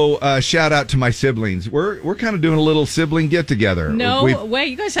also, shout out to my siblings. We're kind of doing a little sibling get together. No way,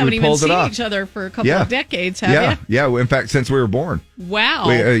 you guys haven't even seen each other for a couple of decades, have you? Yeah. In fact, since we were born.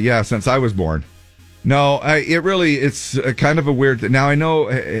 Wow. Since I was born. No, it's kind of a weird thing. Now I know,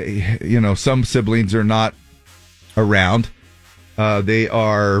 some siblings are not around. They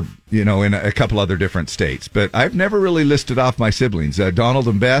are, in a couple other different states. But I've never really listed off my siblings. Donald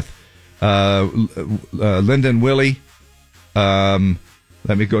and Beth, Linda and Willie.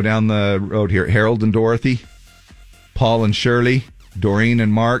 Let me go down the road here. Harold and Dorothy. Paul and Shirley, Doreen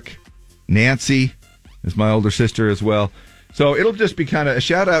and Mark, Nancy is my older sister as well. So it'll just be kind of a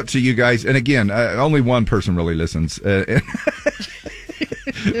shout out to you guys. And again, only one person really listens.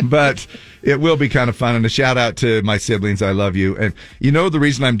 But it will be kind of fun. And a shout out to my siblings. I love you. And the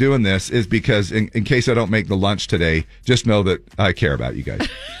reason I'm doing this is because in case I don't make the lunch today, just know that I care about you guys.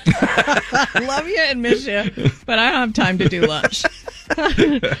 Love you and miss you, but I don't have time to do lunch.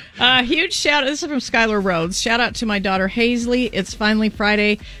 Huge shout out. This is from Skylar Rhodes. Shout out to my daughter Hazley. It's finally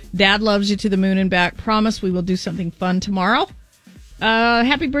Friday. Dad loves you to the moon and back. Promise we will do something fun tomorrow.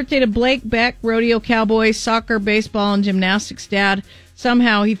 Happy birthday to Blake Beck, rodeo cowboy, soccer, baseball, and gymnastics dad.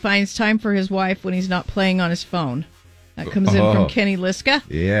 Somehow he finds time for his wife when he's not playing on his phone. That comes in from Kenny Liska.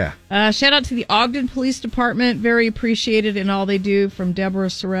 Yeah. Shout out to the Ogden Police Department. Very appreciated in all they do, from Deborah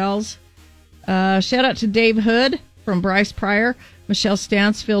Sorrells. Shout out to Dave Hood from Bryce Pryor. Michelle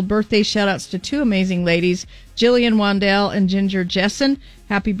Stansfield. Birthday shout outs to two amazing ladies, Jillian Wandell and Ginger Jessen.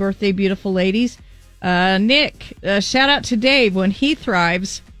 Happy birthday, beautiful ladies. Nick, shout out to Dave. When he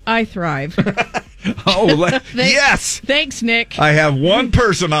thrives, I thrive. Yes. Thanks, Nick. I have one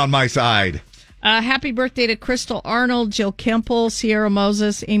person on my side. Happy birthday to Crystal Arnold, Jill Kemple, Sierra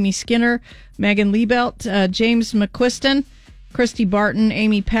Moses, Amy Skinner, Megan Liebelt, James McQuiston, Christy Barton,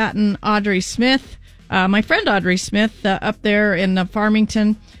 Amy Patton, Audrey Smith, my friend Audrey Smith up there in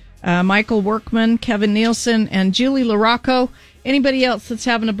Farmington, Michael Workman, Kevin Nielsen, and Julie LaRocco. Anybody else that's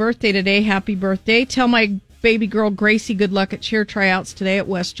having a birthday today, happy birthday. Tell my baby girl Gracie good luck at cheer tryouts today at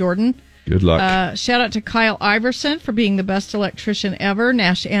West Jordan. Good luck. Shout out to Kyle Iverson for being the best electrician ever,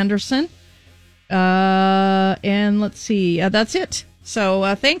 Nash Anderson. And let's see, that's it.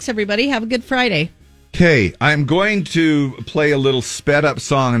 So thanks, everybody. Have a good Friday. Okay, I'm going to play a little sped up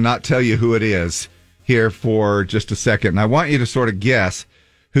song and not tell you who it is here for just a second. And I want you to sort of guess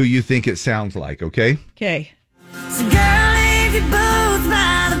who you think it sounds like, okay? Okay. So girl, if you're both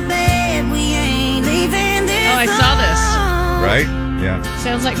by the bed, we ain't leaving this. Oh, I saw this. Right? Yeah.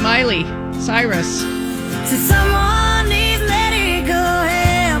 Sounds like Miley Cyrus. So someone needs let it go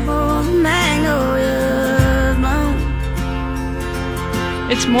help or Magnolia's blown.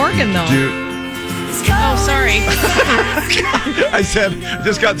 It's Morgan, though. Oh, sorry. I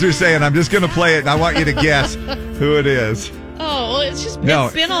just got through saying I'm just going to play it, and I want you to guess who it is. Oh, well, it's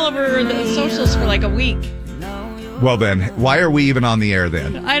been all over the socials for like a week. Well, then, why are we even on the air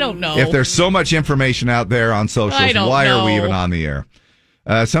then? I don't know. If there's so much information out there on socials, why are we even on the air?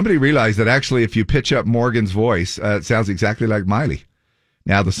 Somebody realized that actually if you pitch up Morgan's voice, it sounds exactly like Miley.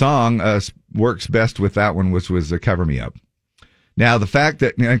 Now, the song works best with that one, which was Cover Me Up. Now, the fact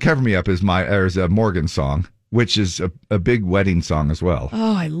that Cover Me Up is a Morgan song, which is a big wedding song as well.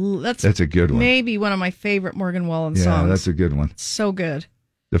 Oh, that's a good one. Maybe one of my favorite Morgan Wallen songs. Yeah, that's a good one. So good.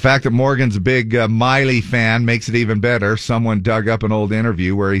 The fact that Morgan's a big Miley fan makes it even better. Someone dug up an old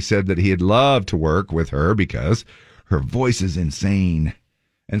interview where he said that he'd love to work with her because her voice is insane.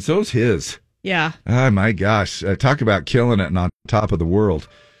 And so's his. Yeah. Oh, my gosh. Talk about killing it and on top of the world.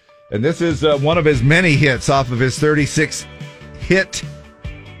 And this is one of his many hits off of his 36 hit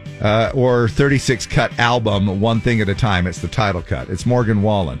or 36 cut album, One Thing at a Time. It's the title cut. It's Morgan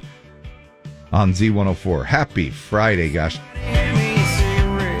Wallen on Z104. Happy Friday, gosh.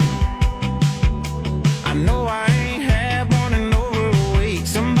 I know I ain't had one in over a week.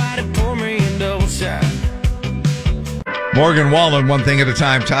 Somebody pour me a double shot. Morgan Wallen, One Thing at a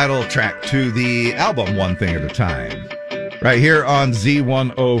Time, title track to the album One Thing at a Time. Right here on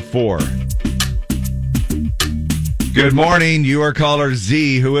Z104. Good morning. You are caller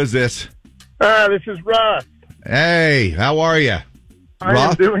Z. Who is this? This is Russ. Hey, how are you?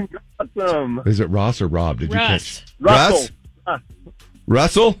 I'm doing awesome. Is it Ross or Rob? Did Russ. You catch? Russell.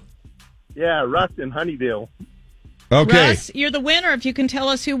 Russell? Yeah, Russ in Honeyville. Okay. Russ, you're the winner if you can tell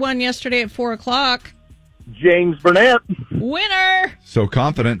us who won yesterday at 4 o'clock. James Burnett. Winner! So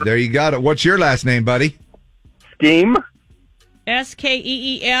confident. There you got it. What's your last name, buddy? Scheme.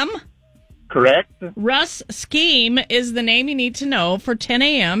 Skeem. Correct. Russ Scheme is the name you need to know for 10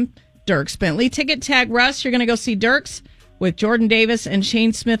 a.m. Dierks Bentley ticket tag. Russ, you're going to go see Dierks with Jordan Davis and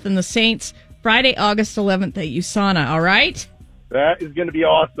Shane Smith and the Saints Friday, August 11th at USANA. All right? That is going to be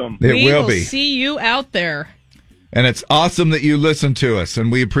awesome. We will be. See you out there. And it's awesome that you listen to us,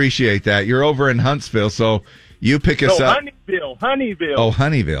 and we appreciate that. You're over in Huntsville, so you pick us up. Honeyville. Oh,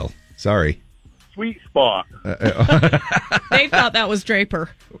 Honeyville. Sorry. Sweet spot. They thought that was Draper.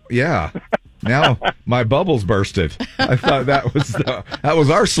 Yeah. Now my bubbles bursted. I thought that was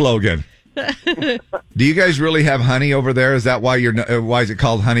our slogan. Do you guys really have honey over there? Is that why why is it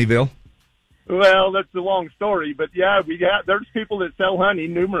called Honeyville? Well, that's a long story, but yeah, there's people that sell honey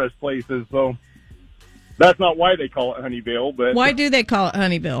numerous places, so That's not why they call it Honeyville, but Why do they call it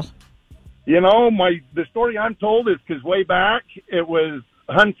Honeyville? you know, the story I'm told is because way back it was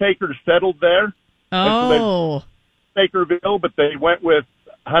Hunsaker settled there. Oh. Sakerville, but they went with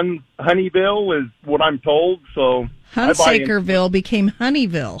Honeyville is what I'm told. So Hunsakerville became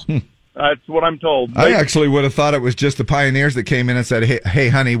Honeyville. That's what I'm told. I actually would have thought it was just the pioneers that came in and said, hey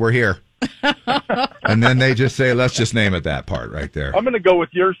honey, we're here. And then they just say, let's just name it that part right there. I'm going to go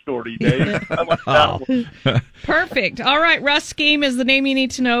with your story, Dave. I like that one. Perfect. All right, Russ Scheme is the name you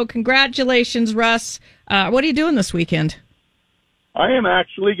need to know. Congratulations, Russ. What are you doing this weekend? I am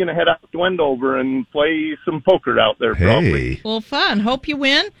actually going to head out to Wendover and play some poker out there. Probably. Well, fun. Hope you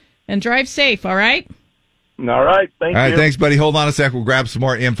win and drive safe, all right? All right. Thank you. All right, thanks, buddy. Hold on a sec. We'll grab some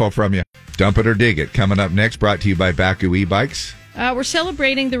more info from you. Dump It or Dig It coming up next, brought to you by Baku e-Bikes. We're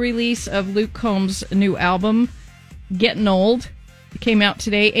celebrating the release of Luke Combs' new album, Getting Old. It came out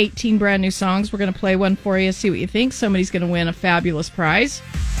today, 18 brand new songs. We're going to play one for you, see what you think. Somebody's going to win a fabulous prize.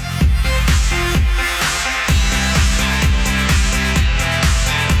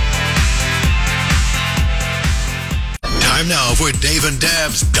 Time now for Dave and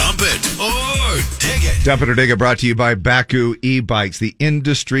Dab's Dump It or Dig It. Dump It or Dig It brought to you by Baku e-Bikes, the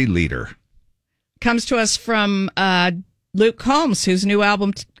industry leader. Comes to us from Luke Combs, whose new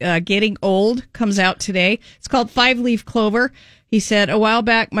album, Getting Old, comes out today. It's called 5 Leaf Clover. He said, a while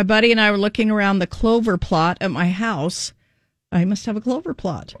back, my buddy and I were looking around the clover plot at my house. I must have a clover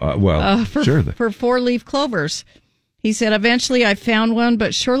plot. Sure. For 4-leaf clovers. He said, eventually I found one,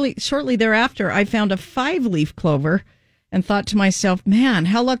 but shortly thereafter, I found a 5-leaf clover and thought to myself, man,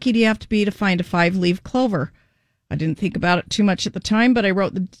 how lucky do you have to be to find a 5-leaf clover? I didn't think about it too much at the time, but I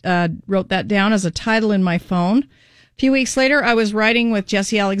wrote that down as a title in my phone. A few weeks later, I was writing with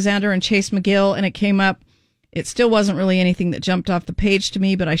Jesse Alexander and Chase McGill, and it came up. It still wasn't really anything that jumped off the page to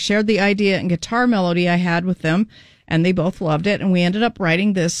me, but I shared the idea and guitar melody I had with them, and they both loved it, and we ended up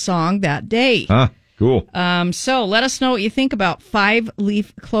writing this song that day. Huh, cool. So let us know what you think about 5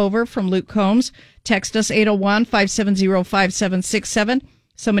 Leaf Clover from Luke Combs. Text us 801-570-5767.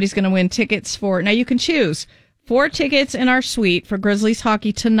 Somebody's going to win tickets for, now you can choose 4 tickets in our suite for Grizzlies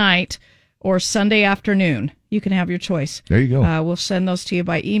hockey tonight or Sunday afternoon. You can have your choice. There you go. We'll send those to you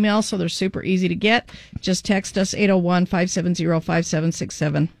by email, so they're super easy to get. Just text us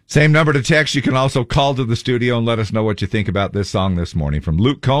 801-570-5767. Same number to text. You can also call to the studio and let us know what you think about this song this morning from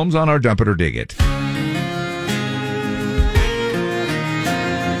Luke Combs on our Dump It or Dig It.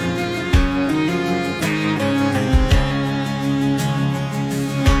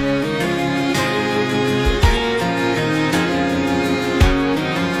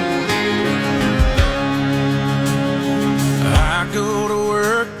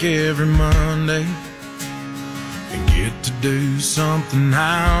 Every Monday and get to do something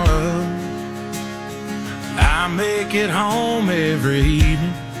I love. I make it home every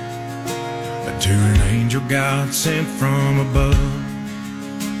evening to an angel God sent from above.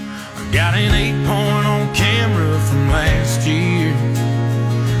 I got an 8-point on camera from last year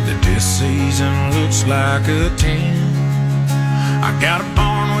that this season looks like a 10. I got a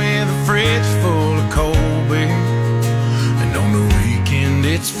barn with a fridge full of cold beer, and on the weekend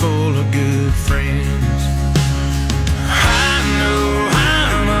it's full of good friends. I know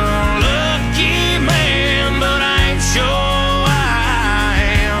I'm a lucky man, but I ain't sure I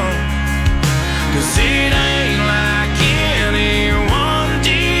am, 'cause it ain't like anyone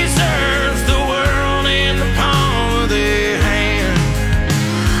deserves the world in the palm of their hand.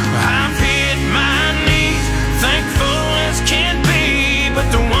 I've hit my knees, thankful as can be, but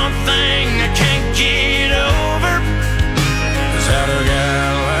the one thing I can't get over is how a guy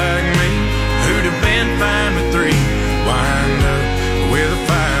like me, who'd have been fine with 3, wind up with a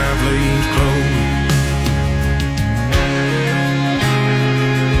 5-leaf clover.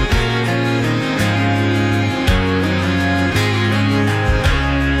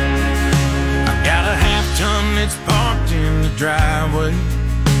 I got a half-ton that's parked in the driveway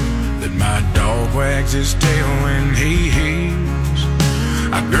that my dog wags his tail when he hears.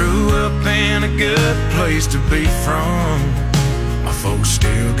 I grew up in a good place to be from. My folks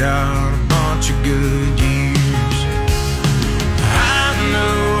still got a bunch of good years. I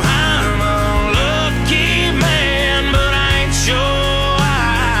know I'm a lucky man, but I ain't sure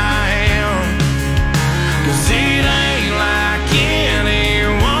I am, 'cause it ain't like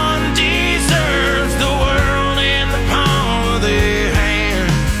anyone deserves the world in the palm of their hand.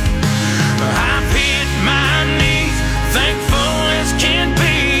 I've hit my knees, thankful as can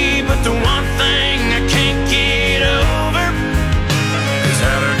be, but the one thing I can't get over is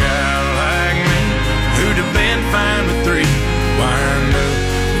how a guy like me, who'd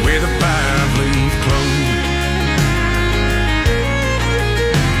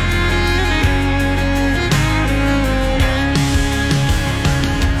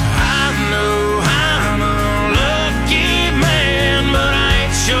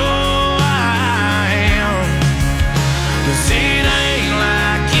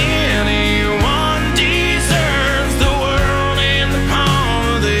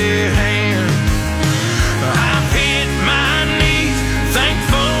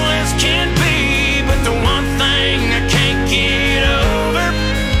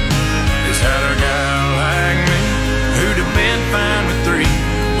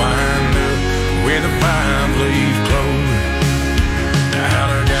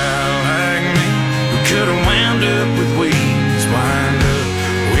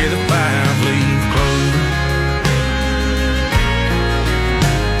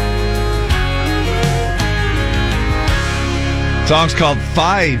Song's called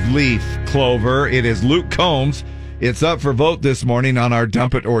Five Leaf Clover. It is Luke Combs. It's up for vote this morning on our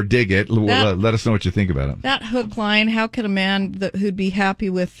Dump It or Dig It. Let us know what you think about it. That hook line, how could a man who'd be happy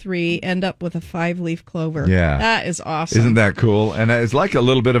with 3 end up with a 5-leaf clover? Yeah. That is awesome. Isn't that cool? And it's like a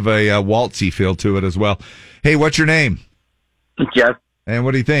little bit of a waltzy feel to it as well. Hey, what's your name? Jeff. And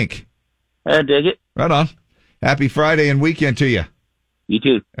what do you think? I dig it. Right on. Happy Friday and weekend to you. You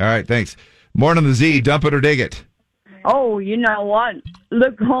too. All right, thanks. Morning the Z, Dump It or Dig It. Oh, you know what?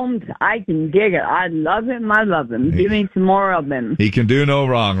 Luke Holmes, I can dig it. I love him. I love him. Give me some more of him. He can do no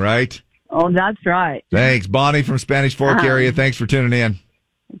wrong, right? Oh, that's right. Thanks. Bonnie from Spanish Fork area. Thanks for tuning in.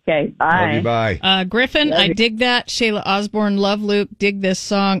 Okay, bye. Love you, bye. Griffin, I dig that. Shayla Osborne, love Luke, dig this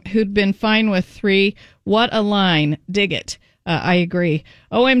song. Who'd been fine with 3. What a line. Dig it. I agree.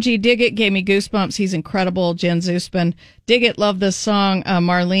 OMG, dig it. Gave me goosebumps. He's incredible. Jen Zuspin. Dig it. Love this song.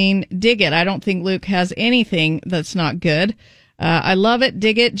 Marlene, dig it. I don't think Luke has anything that's not good. I love it.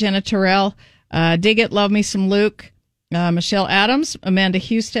 Dig it. Jenna Terrell. Dig it. Love me some Luke. Michelle Adams. Amanda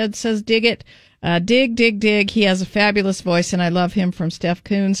Husted says dig it. Dig. He has a fabulous voice, and I love him from Steph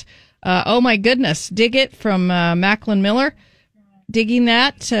Coons. Oh, my goodness. Dig it from Macklin Miller. Digging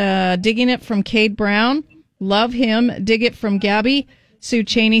that. Digging it from Cade Brown. Love him. Dig it from Gabby. Sue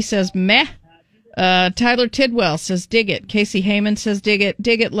Cheney says meh. Tyler Tidwell says dig it. Casey Heyman says dig it.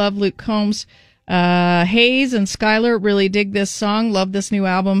 Dig it. Love Luke Combs. Hayes and Skylar really dig this song. Love this new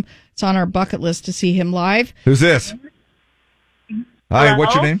album. It's on our bucket list to see him live. Who's this? Hi, Hello?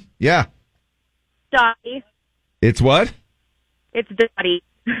 what's your name? Yeah. Dottie. It's what? It's Dottie.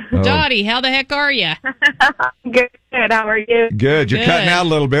 Oh. Dottie, how the heck are you? Good. How are you? Good. You're cutting out a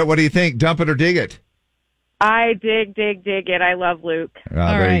little bit. What do you think? Dump it or dig it? I dig it. I love Luke.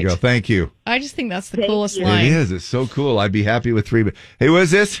 There you go. Thank you. I just think that's the coolest line. It is. It's so cool. I'd be happy with 3. But hey, what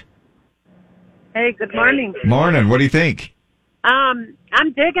is this? Hey, good morning. Morning. What do you think? I'm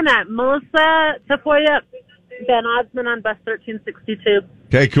digging that. Melissa Tafoya, Ben Osmond on bus 1362.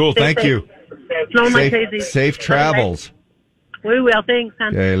 Okay, cool. Thank you. No, my crazy. Safe travels. We will. Thanks,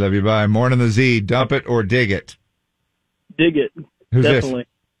 hon. Okay, love you. Bye. Morning the Z. Dump it or dig it? Dig it. Who's Definitely.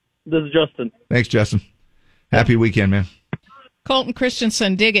 This is Justin. Thanks, Justin. Happy weekend, man. Colton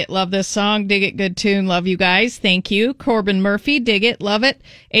Christensen, dig it. Love this song. Dig it. Good tune. Love you guys. Thank you. Corbin Murphy, dig it. Love it.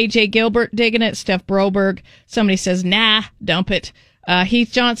 AJ Gilbert, digging it. Steph Broberg. Somebody says, nah, dump it.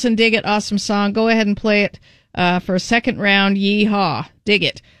 Heath Johnson, dig it. Awesome song. Go ahead and play it for a second round. Yeehaw. Dig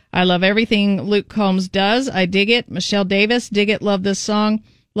it. I love everything Luke Combs does. I dig it. Michelle Davis, dig it. Love this song.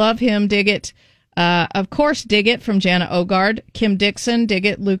 Love him. Dig it. Of course, dig it from Jana Ogard. Kim Dixon, dig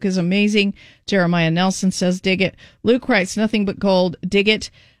it. Luke is amazing. Jeremiah Nelson says dig it. Luke writes nothing but gold. Dig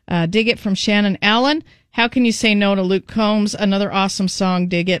it. Dig it from Shannon Allen. How can you say no to Luke Combs? Another awesome song.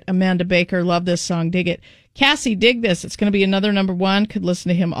 Dig it. Amanda Baker, love this song. Dig it. Cassie, dig this. It's going to be another number 1. Could listen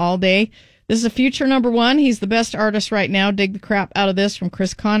to him all day. This is a future number 1. He's the best artist right now. Dig the crap out of this from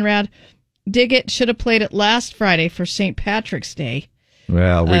Chris Conrad. Dig it. Should have played it last Friday for St. Patrick's Day.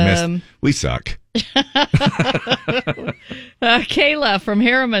 Well, we missed. We suck. Kayla from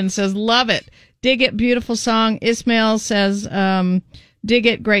Harriman says, love it. Dig it. Beautiful song. Ismail says, dig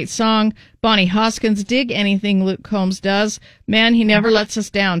it. Great song. Bonnie Hoskins, dig anything Luke Combs does. Man, he never lets us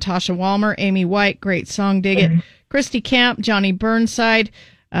down. Tasha Walmer, Amy White, great song. Dig it. Christy Camp, Johnny Burnside,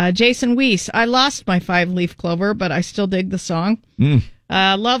 Jason Weiss. I lost my 5-leaf clover, but I still dig the song.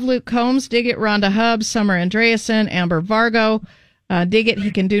 Love Luke Combs. Dig it. Rhonda Hubbs, Summer Andreasen, Amber Vargo. Dig it.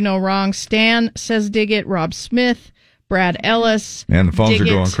 He can do no wrong. Stan says dig it. Rob Smith, Brad Ellis. And the phones dig are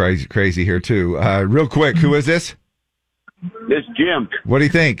going it. crazy here, too. Real quick, who is this? It's Jim. What do you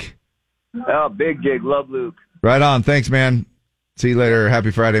think? Oh, big dig. Love Luke. Right on. Thanks, man. See you later.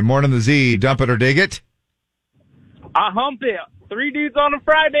 Happy Friday. Morning the Z. Dump it or dig it? I hump it. 3 dudes on a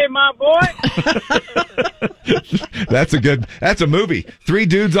Friday, my boy. That's a movie. 3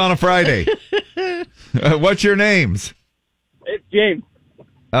 dudes on a Friday. What's your names? It's James.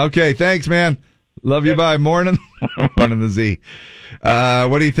 Okay, thanks, man. Love you. Bye. Morning the Z.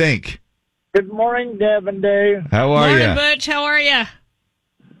 What do you think? Good morning, Deb and Dave. How are you? Morning, Butch. How are you?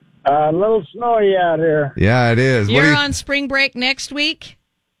 A little snowy out here. Yeah, it is. You're on spring break next week?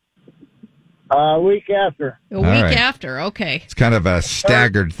 A week after. A week after, okay. It's kind of a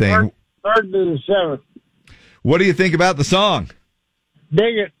staggered thing. 3rd to the 7th. What do you think about the song?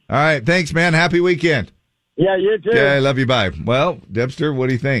 Dig it. All right, thanks, man. Happy weekend. Yeah, you too. Yeah, I love you. Bye. Well, Debster, what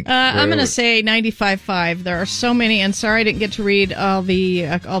do you think? I'm going to say 95.5. There are so many, and sorry I didn't get to read all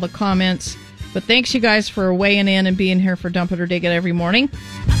the comments, but thanks you guys for weighing in and being here for Dump It or Dig It every morning.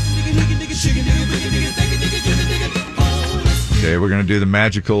 Okay, we're going to do the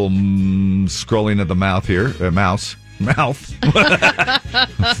magical scrolling of the mouse here. Mouth.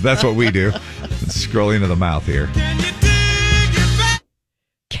 That's what we do. Scrolling to the mouth here.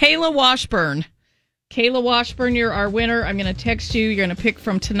 Kayla Washburn. Kayla Washburn, you're our winner. I'm going to text you. You're going to pick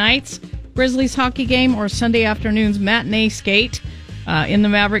from tonight's Grizzlies hockey game or Sunday afternoon's matinee skate in the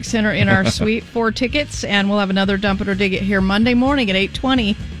Maverick Center in our suite. 4 tickets, and we'll have another Dump It or Dig It here Monday morning at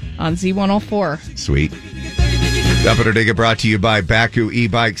 8:20 on Z104. Sweet. Dump It or Dig It brought to you by Baku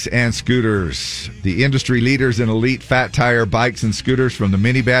e-bikes and scooters. The industry leaders in elite fat tire bikes and scooters, from the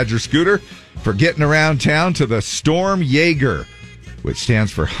Mini Badger scooter for getting around town to the Storm Jaeger, which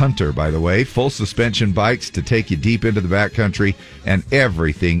stands for Hunter, by the way. Full suspension bikes to take you deep into the backcountry and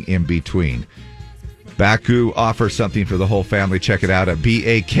everything in between. Baku offers something for the whole family. Check it out at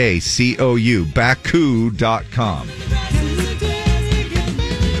BAKCOU, Baku.com.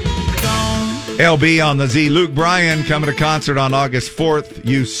 LB on the Z. Luke Bryan coming to concert on August 4th.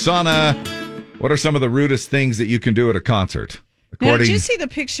 USANA. What are some of the rudest things that you can do at a concert? Now, did you see the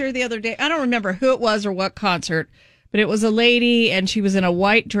picture the other day? I don't remember who it was or what concert, but it was a lady, and she was in a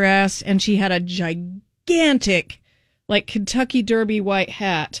white dress, and she had a gigantic, like, Kentucky Derby white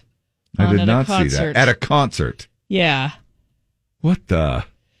hat on I did at not a concert. see that. At a concert? Yeah. What the?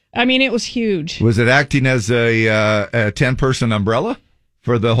 I mean, it was huge. Was it acting as a 10-person umbrella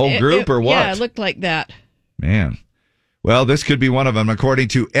for the whole group, or what? Yeah, it looked like that. Man. Well, this could be one of them, according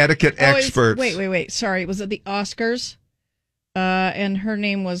to etiquette experts. Wait. Sorry. Was it the Oscars? And her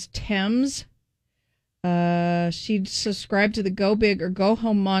name was Thames. She subscribed to the Go Big or Go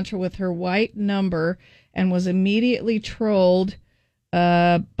Home mantra with her white number and was immediately trolled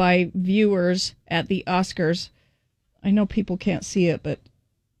by viewers at the Oscars. I know people can't see it, but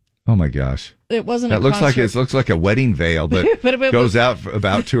oh my gosh, it wasn't. That looks like a wedding veil that but it goes out for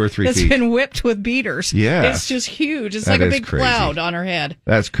about 2 or 3 feet. It's been whipped with beaters. Yeah, it's just huge. It's that like a is big crazy. cloud on her head.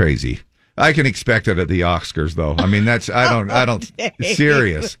 That's crazy. I can expect it at the Oscars, though. I mean, that's I don't.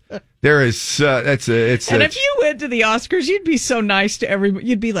 Serious. There is it's. And if you went to the Oscars, you'd be so nice to everybody.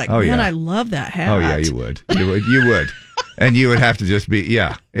 You'd be like, oh, man, yeah. I love that hat. Oh yeah, you would. You would. And you would have to just be,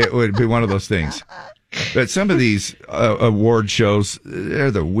 yeah, it would be one of those things. But some of these award shows,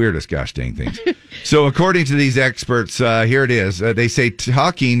 they're the weirdest gosh dang things. So according to these experts, here it is. They say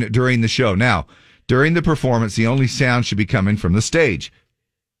talking during the show. Now, during the performance, the only sound should be coming from the stage.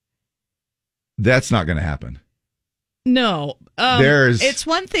 That's not going to happen. No. It's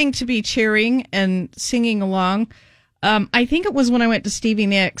one thing to be cheering and singing along. I think it was when I went to Stevie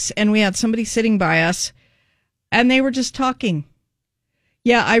Nicks and we had somebody sitting by us and they were just talking.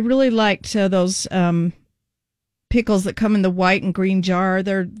 Yeah, I really liked those pickles that come in the white and green jar.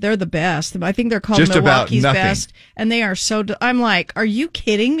 They're the best. I think they're called just Milwaukee's about nothing. Best, and they are so. I'm like, are you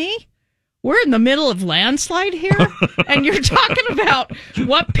kidding me? We're in the middle of landslide here, and you're talking about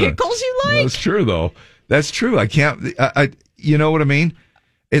what pickles you like. That's true, though. That's true. I can't. You know what I mean?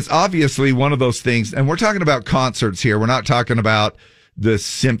 It's obviously one of those things, and we're talking about concerts here. We're not talking about the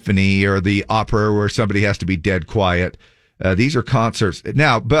symphony or the opera where somebody has to be dead quiet. These are concerts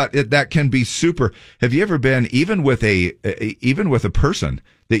now, but that can be super. Have you ever been even with a person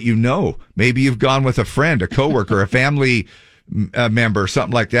that you know? Maybe you've gone with a friend, a coworker, a family member,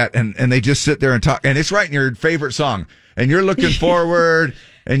 something like that, and they just sit there and talk, and it's right in your favorite song, and you're looking forward,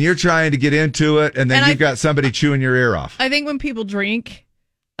 and you're trying to get into it, and then you've got somebody chewing your ear off. I think when people drink,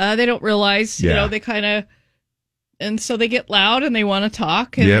 they don't realize, they kind of, and so they get loud and they want to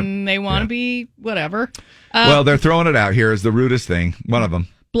talk and they want to be whatever. Well, they're throwing it out here as the rudest thing. One of them.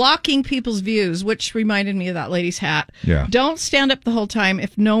 Blocking people's views, which reminded me of that lady's hat. Yeah. Don't stand up the whole time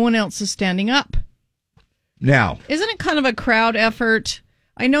if no one else is standing up. Now, isn't it kind of a crowd effort?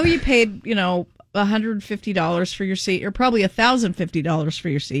 I know you paid, $150 for your seat, or probably $1,050 for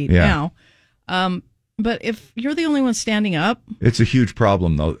your seat now. But if you're the only one standing up, it's a huge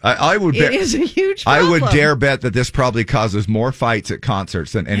problem, though. I would bet it is a huge problem. I would dare bet that this probably causes more fights at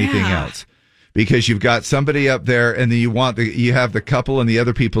concerts than anything else. Because you've got somebody up there, and then you have the couple and the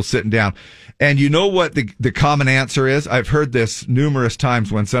other people sitting down. And you know what the common answer is? I've heard this numerous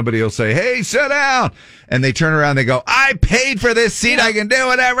times when somebody will say, "Hey, sit down," and they turn around and they go, "I paid for this seat. I can do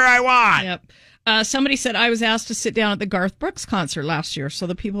whatever I want." Yep. Somebody said I was asked to sit down at the Garth Brooks concert last year so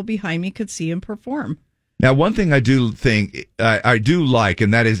the people behind me could see him perform. Now, one thing I do think I do like,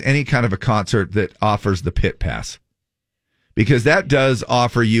 and that is any kind of a concert that offers the pit pass. Because that does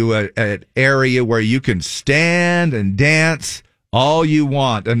offer you an area where you can stand and dance all you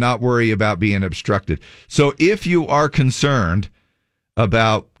want and not worry about being obstructed. So if you are concerned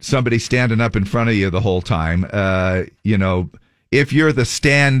about somebody standing up in front of you the whole time, if you're the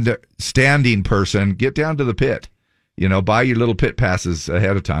standing person, get down to the pit. Buy your little pit passes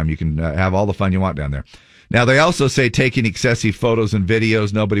ahead of time. You can have all the fun you want down there. Now, they also say taking excessive photos and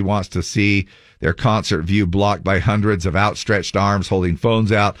videos. Nobody wants to see their concert view blocked by hundreds of outstretched arms holding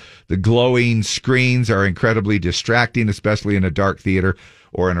phones out. The glowing screens are incredibly distracting, especially in a dark theater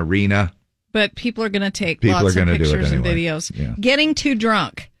or an arena. But people are going to take People lots are of gonna do it pictures and anyway. videos. Yeah. Getting too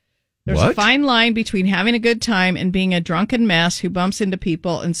drunk. There's a What? fine line between having a good time and being a drunken mess who bumps into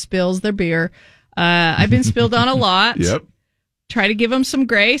people and spills their beer. I've been spilled on a lot. Yep. Try to give them some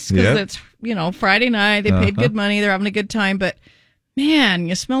grace because Yep. it's, Friday night. They paid Uh-huh. good money. They're having a good time. But, man,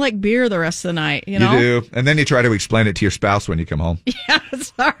 you smell like beer the rest of the night, you know? You do. And then you try to explain it to your spouse when you come home. Yeah,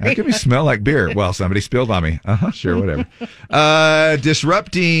 sorry. How can we smell like beer? Well, somebody spilled on me. Sure, whatever.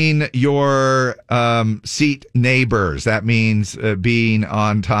 Disrupting your seat neighbors. That means being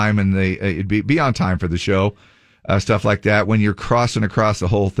on time and be on time for the show. Stuff like that. When you're crossing across the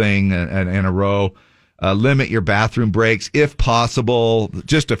whole thing in a row, limit your bathroom breaks if possible.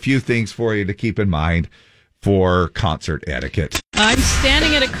 Just a few things for you to keep in mind for concert etiquette. I'm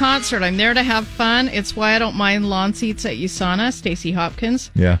standing at a concert. I'm there to have fun. It's why I don't mind lawn seats at USANA. Stacey Hopkins.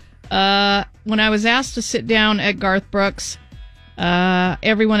 Yeah. When I was asked to sit down at Garth Brooks,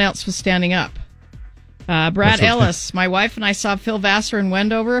 everyone else was standing up. Brad Ellis, my wife and I saw Phil Vassar in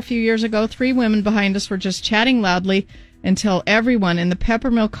Wendover a few years ago. 3 women behind us were just chatting loudly until everyone in the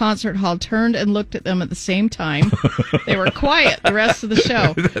Peppermill Concert Hall turned and looked at them at the same time. They were quiet the rest of the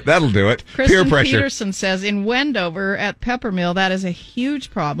show. That'll do it. Kristen Peer pressure. Peterson says in Wendover at Peppermill, that is a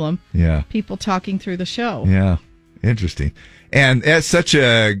huge problem. Yeah. People talking through the show. Yeah. Interesting. And it's such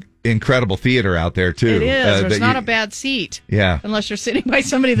a incredible theater out there, too. It is. that There's not you- a bad seat. Yeah. Unless you're sitting by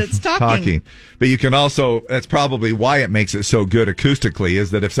somebody that's talking. But you can also, that's probably why it makes it so good acoustically, is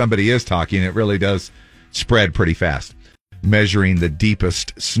that if somebody is talking, it really does spread pretty fast. Measuring the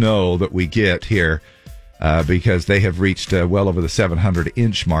deepest snow that we get here, because they have reached well over the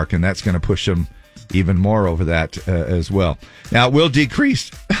 700-inch mark, and that's going to push them even more over that as well. Now, it will decrease.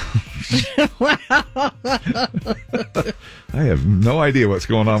 I have no idea what's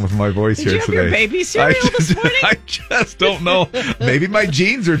going on with my voice Did here you have today. your baby cereal this morning? I just don't know. Maybe my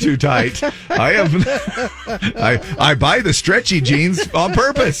jeans are too tight. I buy the stretchy jeans on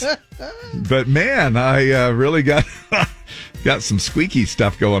purpose. But man, I really got some squeaky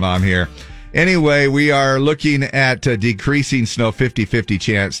stuff going on here. Anyway, we are looking at decreasing snow, 50-50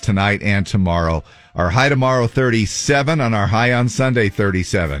 chance tonight and tomorrow. Our high tomorrow, 37, and our high on Sunday,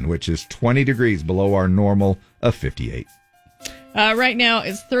 37, which is 20 degrees below our normal of 58. Right now,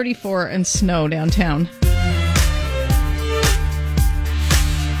 it's 34 and snow downtown.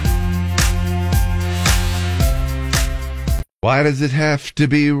 Why does it have to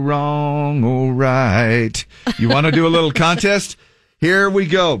be wrong or right? You want to do a little contest? Here we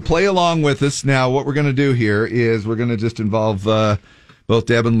go. Play along with us. Now, what we're going to do here is we're going to just involve both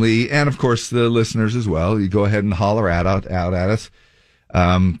Deb and Lee, and of course the listeners as well. You go ahead and holler out at us,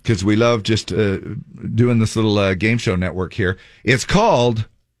 because we love just doing this little game show network here. It's called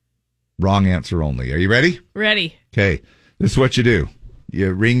Wrong Answer Only. Are you ready? Ready. Okay. This is what you do.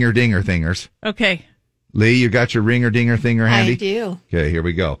 You ring your dinger thingers. Okay. Lee, you got your ringer dinger thinger handy? I do. Okay, here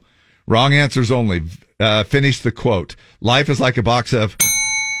we go. Wrong answers only. Finish the quote. Life is like a box of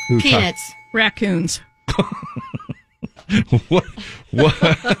Peanuts. Raccoons. What?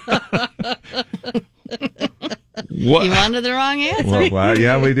 You wanted the wrong answer. Well,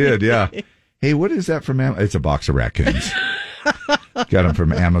 yeah, we did. Yeah. Hey, what is that from Amazon? It's a box of raccoons. Got them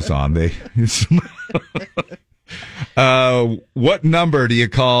from Amazon. What number do you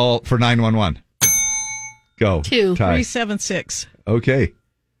call for 911? Go. 2 Ty. 376 Okay.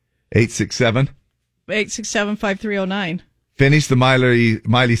 867. 867-5309. Finish the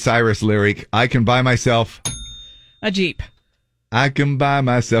Miley Cyrus lyric. I can buy myself A Jeep. I can buy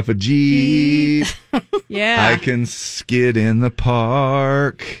myself a Jeep. Yeah. I can skid in the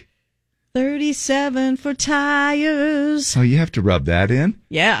park. 37 for tires. Oh, you have to rub that in?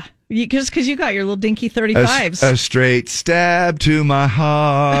 Yeah. Because you got your little dinky 35s. A straight stab to my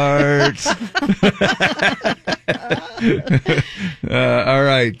heart. All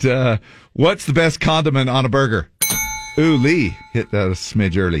right. What's the best condiment on a burger? Ooh, Lee hit that a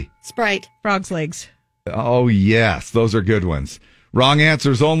smidge early. Sprite. Frog's legs. Oh, yes. Those are good ones. Wrong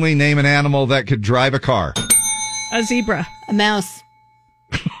answers only. Name an animal that could drive a car. A zebra. A mouse.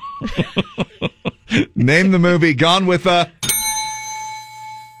 Name the movie Gone with a...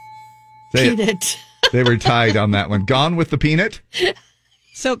 Say it. Peanut. They were tied on that one. Gone with the peanut?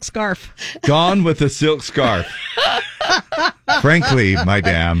 Silk scarf. Gone with the silk scarf. Frankly, my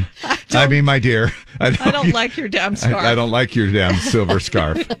dear, I don't like your damn scarf. I don't like your damn silver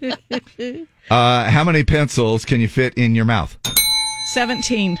scarf. How many pencils can you fit in your mouth?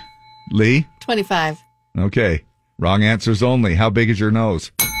 17. Lee? 25. Okay. Wrong answers only. How big is your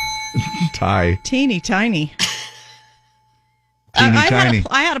nose? Ty. Teeny tiny. Teeny tiny.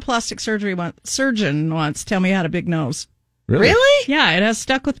 I had a plastic surgeon once tell me I had a big nose. Really? Yeah, it has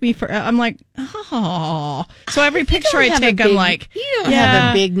stuck with me for. I'm like, oh. So every picture I take, I'm like, you don't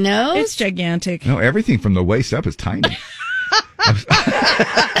have a big nose. It's gigantic. No, everything from the waist up is tiny.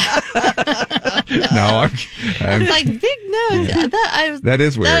 No, I'm like big nose. That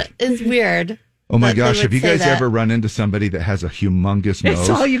is weird. That is weird. Oh my that they gosh, would have you say guys that. ever run into somebody that has a humongous It's nose?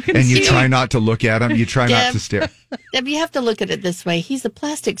 all you can and you see. try not to look at them? You try not Deb. to stare? Deb, you have to look at it this way. He's a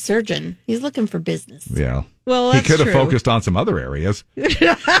plastic surgeon. He's looking for business. Yeah. Well, he that's could have true. focused on some other areas.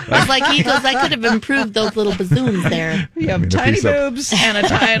 It's like he goes, I could have improved those little bazooms there. You have I mean, if tiny he's a- boobs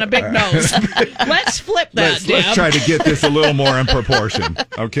and a big nose. Let's flip that, Let's Deb. try to get this a little more in proportion,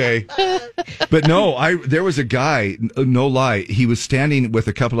 okay? But no, there was a guy, no lie, he was standing with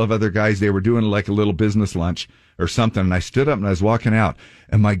a couple of other guys. They were doing like a little business lunch or something, and I stood up and I was walking out,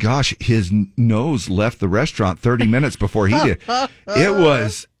 and my gosh, his nose left the restaurant 30 minutes before he did.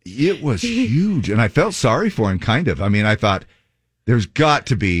 It was huge, and I felt sorry for him, kind of. I mean, I thought, there's got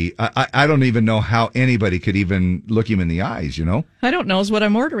to be, I don't even know how anybody could even look him in the eyes, you know? I don't know is what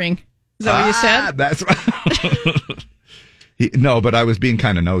I'm ordering. Is that what you said? That's no, but I was being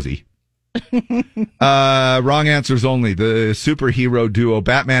kind of nosy. Wrong answers only. The superhero duo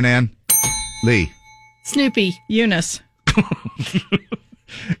Batman and Lee. Snoopy. Eunice.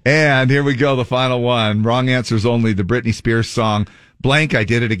 And here we go, the final one. Wrong answers only. The Britney Spears song Blank, I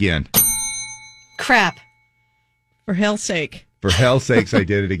Did It Again. Crap. For hell's sake. For hell's sakes, I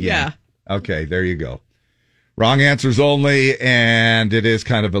did it again. Yeah. Okay, there you go. Wrong answers only, and it is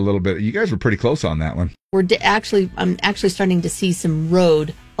kind of a little bit. You guys were pretty close on that one. I'm actually starting to see some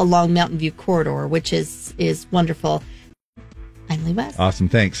road along Mountain View Corridor, which is wonderful. Finally, Wes. Awesome,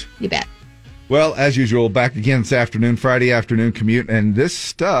 thanks. You bet. Well, as usual, back again this afternoon, Friday afternoon commute, and this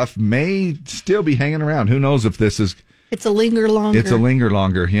stuff may still be hanging around. Who knows if this is? It's a linger longer. It's a linger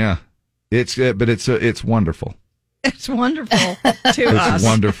longer, yeah. But it's wonderful. It's wonderful to us. It's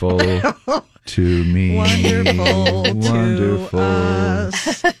wonderful to me. Wonderful Wonderful. to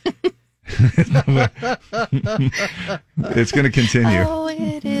us. It's going to continue. Oh,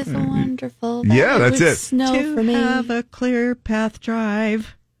 it is wonderful. Yeah, that's would it. Snow To for me. have a clear path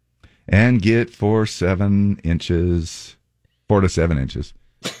drive. And get 4 to 7 inches.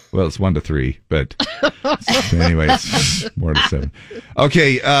 Well, it's 1 to 3, but anyways, 4 to 7.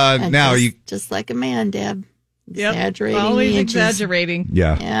 Okay, now you just like a man, Deb. Yep. Exaggerating. Always the inches. exaggerating.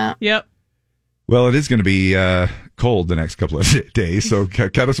 Yeah. Yeah. Yep. Well, it is going to be cold the next couple of days, so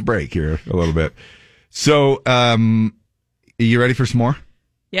cut us a break here a little bit. So, you ready for some more?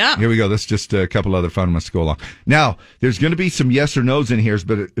 Yeah. Here we go. That's just a couple other fun ones to go along. Now, there's going to be some yes or no's in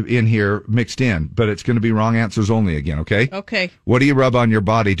here mixed in, but it's going to be wrong answers only again, okay? Okay. What do you rub on your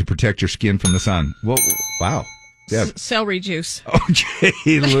body to protect your skin from the sun? Whoa, wow. Deb. Celery juice. Okay,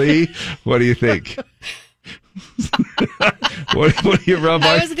 Lee, what do you think? what do you rub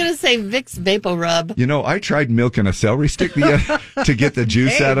I on? was going to say Vicks Vapor Rub. You know, I tried milking a celery stick to get the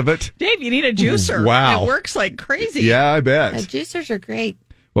juice out of it. Dave, you need a juicer. Wow. It works like crazy. Yeah, I bet. Juicers are great.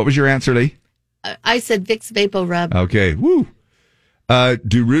 What was your answer, Lee? I said Vicks Vapor Rub. Okay, woo.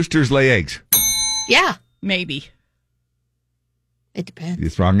 Do roosters lay eggs? Yeah. Maybe. It depends.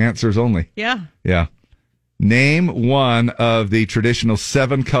 It's wrong answers only. Yeah. Yeah. Name one of the traditional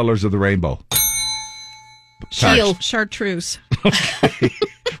 7 colors of the rainbow. Teal. Chartreuse.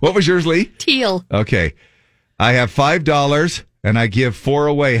 What was yours, Lee? Teal. Okay. I have $5 and I give 4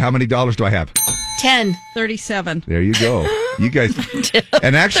 away. How many dollars do I have? 10. 37. There you go. You guys.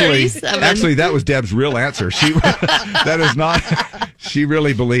 And actually, 37. that was Deb's real answer. That is not. She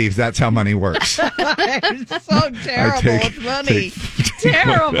really believes that's how money works. It's so terrible. It's money.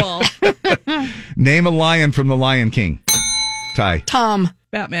 Terrible. Name a lion from The Lion King. Ty. Tom.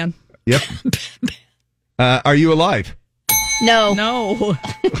 Batman. Yep. Are you alive? No. No.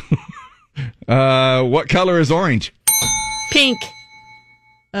 What color is orange? Pink.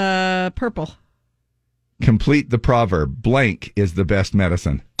 Purple. Complete the proverb. Blank is the best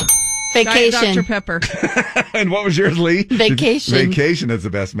medicine. Vacation. Dr. Pepper. And what was yours, Lee? Vacation. Vacation is the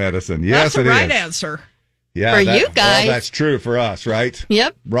best medicine. Yes, That's the right is. answer. Yeah, For you guys. Well, that's true for us, right?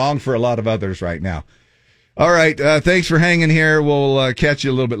 Yep. Wrong for a lot of others right now. All right. Thanks for hanging here. We'll catch you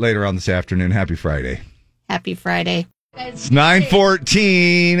a little bit later on this afternoon. Happy Friday. Happy Friday. It's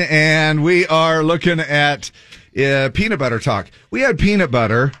 9:14, and we are looking at peanut butter talk. We had peanut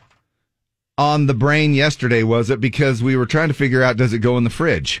butter on the brain yesterday, was it? Because we were trying to figure out, does it go in the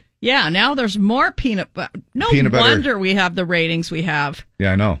fridge? Yeah, now there's more peanut butter. No Peanut butter. wonder we have the ratings we have.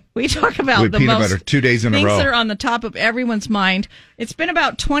 Yeah, I know. We talk about With the peanut most butter 2 days in a things row. that are on the top of everyone's mind. It's been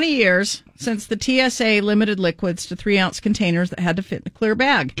about 20 years since the TSA limited liquids to 3-ounce containers that had to fit in a clear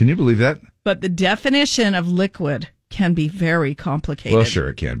bag. Can you believe that? But the definition of liquid can be very complicated. Well, sure,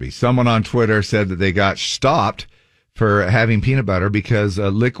 it can be. Someone on Twitter said that they got stopped for having peanut butter because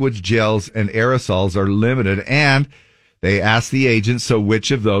liquids, gels, and aerosols are limited, and they asked the agent, so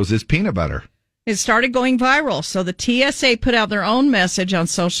which of those is peanut butter? It started going viral. So the TSA put out their own message on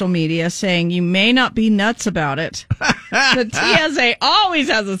social media saying, you may not be nuts about it. The TSA always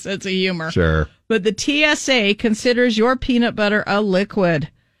has a sense of humor. Sure. But the TSA considers your peanut butter a liquid.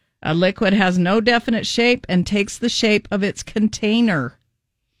 A liquid has no definite shape and takes the shape of its container.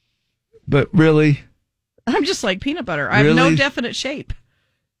 But really? I'm just like peanut butter. I have no Really? definite shape.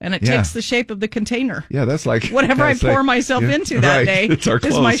 And it Yeah. takes the shape of the container. Yeah, that's like... Whatever I that's pour like- myself yeah, into that right. day It's our is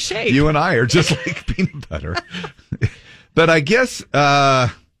clothes. my shape. You and I are just like peanut butter. But I guess...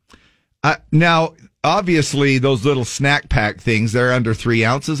 now, obviously, those little snack pack things, they're under 3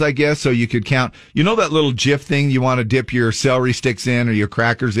 ounces, I guess, so you could count... You know that little Jif thing you want to dip your celery sticks in or your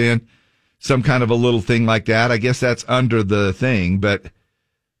crackers in? Some kind of a little thing like that. I guess that's under the thing, but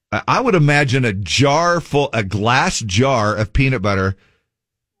I would imagine a glass jar of peanut butter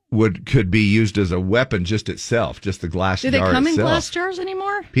could be used as a weapon just itself, just the glass Do jar they come in itself. glass jars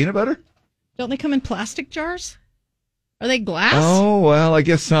anymore? Peanut butter? Don't they come in plastic jars? Are they glass? Oh, well, I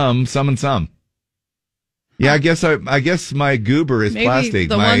guess some and some. Yeah, I guess my goober is Maybe plastic.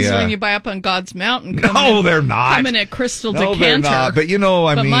 the ones when you buy up on God's Mountain. No, they're not. Come in a crystal No, decanter. they're not. But you know,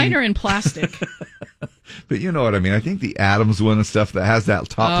 I but mean, mine are in plastic. But you know what I mean. I think the Adams one and stuff that has that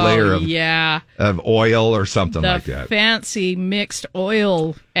top layer of oil or something like that. Fancy mixed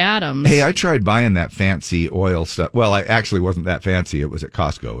oil Adams. Hey, I tried buying that fancy oil stuff. Well, I actually wasn't that fancy. It was at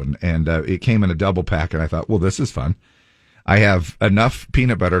Costco, and it came in a double pack, and I thought, well, this is fun. I have enough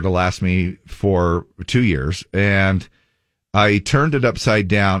peanut butter to last me for 2 years, and I turned it upside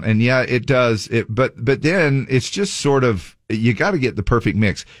down, and yeah, it does. But then it's just sort of, you got to get the perfect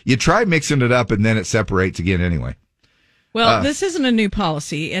mix. You try mixing it up, and then it separates again anyway. Well, this isn't a new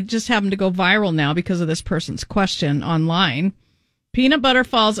policy. It just happened to go viral now because of this person's question online. Peanut butter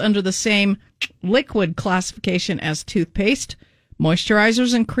falls under the same liquid classification as toothpaste,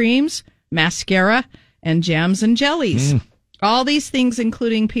 moisturizers and creams, mascara, and jams and jellies. All these things,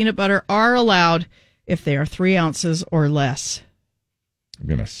 including peanut butter, are allowed if they are 3 ounces or less. I'm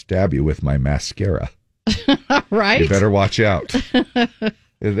going to stab you with my mascara. Right? You better watch out.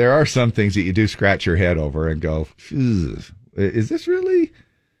 There are some things that you do scratch your head over and go, is this really?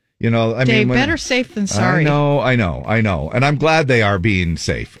 You know, I Dave, mean, better safe than sorry. I know. And I'm glad they are being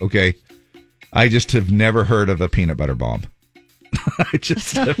safe, okay? I just have never heard of a peanut butter bomb. I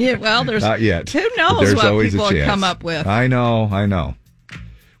just Yeah, well, there's not yet. Who knows There's what always people a chance. come up with? I know.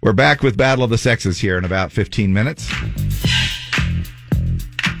 We're back with Battle of the Sexes here in about 15 minutes.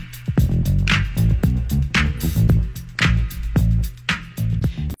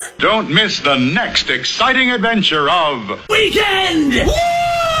 Don't miss the next exciting adventure of Weekend!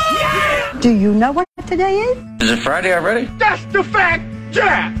 Do you know what today is? Is it Friday already? That's the fact,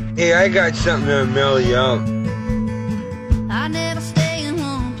 Jack! Hey, I got something to mail you out. I never stay in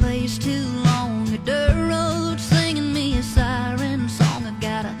one place too long. A dirt road singing me a siren song. I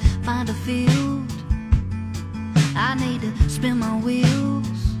gotta find a field. I need to spin my wheels.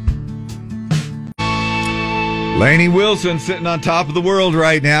 Lainey Wilson sitting on top of the world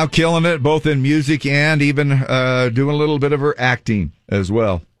right now, killing it both in music and even doing a little bit of her acting as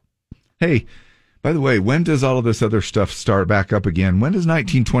well. Hey, by the way, when does all of this other stuff start back up again? When does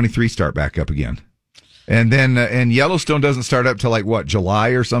 1923 start back up again? And then and Yellowstone doesn't start up till like what, July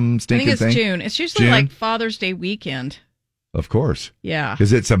or some I stinking think it's thing? June. It's usually June? like Father's Day weekend. Of course. Yeah.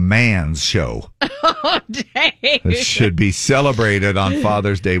 Because it's a man's show. Oh, Dave. It should be celebrated on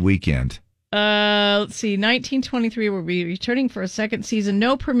Father's Day weekend. Let's see. 1923 will be returning for a second season.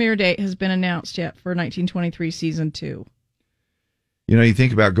 No premiere date has been announced yet for 1923 season 2. You know, you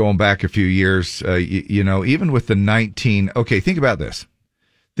think about going back a few years, you know, even with the okay, think about this.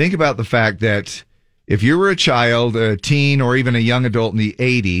 Think about the fact that if you were a child, a teen, or even a young adult in the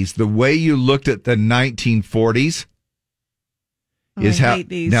 80s, the way you looked at the 1940s is I how, hate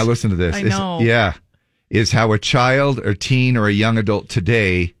these. now listen to this. I know. Is how a child or teen or a young adult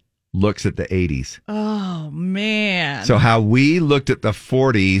today looks at the 80s. Oh, man. So how we looked at the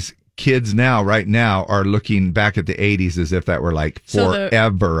 40s, kids now, right now, are looking back at the 80s as if that were like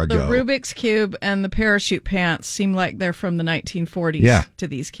forever ago. The Rubik's Cube and the parachute pants seem like they're from the 1940s Yeah. to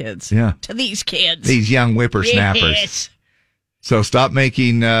these kids. Yeah. To these kids. These young whippersnappers. Yes. So stop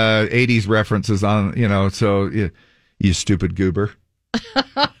making 80s references on, so you stupid goober.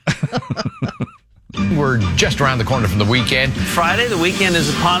 We're just around the corner from the weekend. Friday, the weekend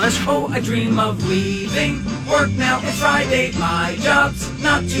is upon us. Oh, I dream of leaving work now. It's Friday. My job's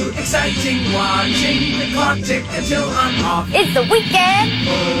not too exciting. Watching the clock tick until I'm off. It's the weekend.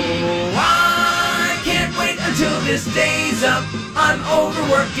 Oh, I can't wait until this day's up. I'm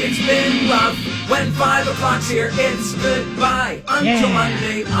overworked. It's been rough. When 5 o'clock's here, it's goodbye. Until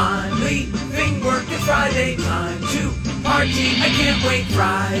Monday, I'm leaving work. It's Friday. Time to party. I can't wait.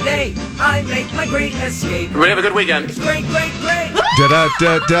 Friday, I make my great escape. Everybody have a good weekend. It's great, great, great.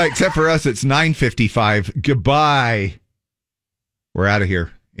 Da-da-da-da. Except for us, it's 9:55. Goodbye. We're out of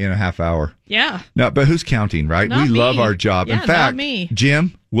here in a half hour. Yeah. No, but who's counting, right? Not we me. love our job. Yeah, in fact, not me.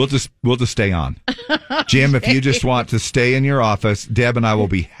 Jim, we'll just stay on. Jim, if you just want to stay in your office, Deb and I will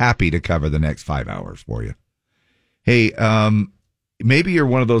be happy to cover the next 5 hours for you. Hey, maybe you're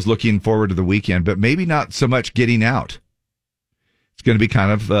one of those looking forward to the weekend, but maybe not so much getting out. It's going to be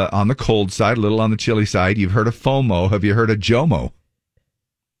kind of on the cold side, a little on the chilly side. You've heard of FOMO. Have you heard of JOMO?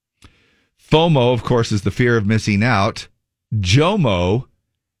 FOMO, of course, is the fear of missing out. JOMO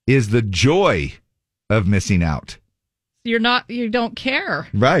is the joy of missing out. You don't care.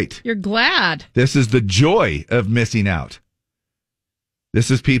 Right. You're glad. This is the joy of missing out.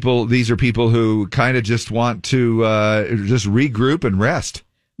 These are people who kind of just want to just regroup and rest.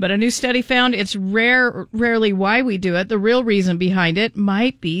 But a new study found it's rarely why we do it. The real reason behind it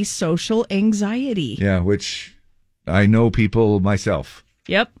might be social anxiety. Yeah, which I know people myself.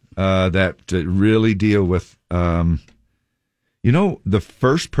 Yep. That really deal with, the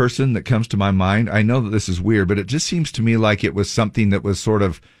first person that comes to my mind, I know that this is weird, but it just seems to me like it was something that was sort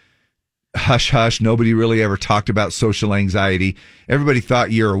of hush-hush. Nobody really ever talked about social anxiety. Everybody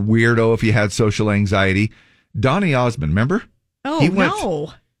thought you're a weirdo if you had social anxiety. Donny Osmond, remember? Oh,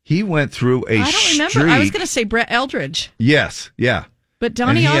 no. He went through a I don't remember. streak. I was going to say Brett Eldridge. Yes, yeah. But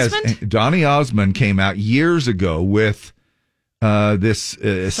Donny Osmond? Donny Osmond came out years ago with this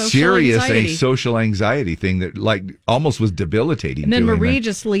serious social anxiety thing that almost was debilitating. And then to Marie him.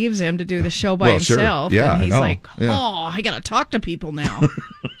 just leaves him to do the show by Sure. himself. Yeah, and he's I know. like, I got to talk to people now.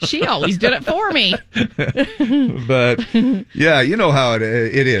 She always did it for me. But yeah, you know how it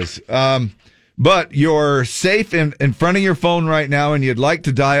is. But you're safe in front of your phone right now, and you'd like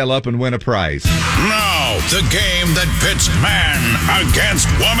to dial up and win a prize. Now, the game that pits man against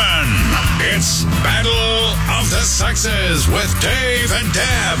woman. It's Battle of the Sexes with Dave and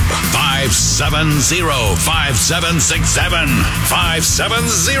Deb. 570-5767.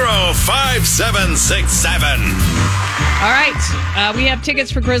 570-5767. All right. We have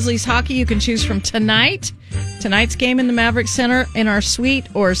tickets for Grizzlies hockey. You can choose from tonight's game in the Maverick Center in our suite,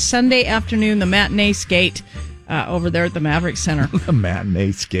 or Sunday afternoon, the matinee skate over there at the Maverick Center. The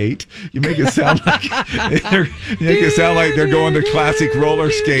matinee skate? You make it sound like they're going to classic roller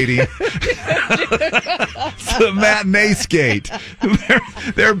skating. It's the matinee skate.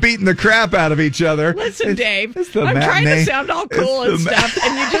 They're beating the crap out of each other. Listen, Dave, it's the I'm matinee. trying to sound all cool and stuff,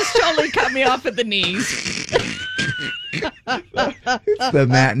 and you just totally cut me off at the knees. It's the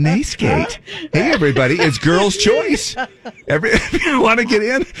matinee skate. Hey, everybody, it's girls' choice. If you want to get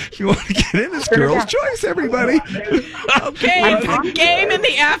in, it's girls' choice, everybody. Okay, it's a game in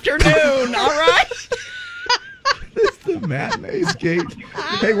the afternoon, all right? It's the matinee skate.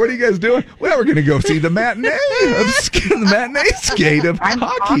 Hey, what are you guys doing? Well, we're going to go see the matinee skate of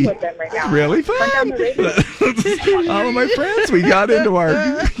hockey. It's really fun. All of my friends, we got into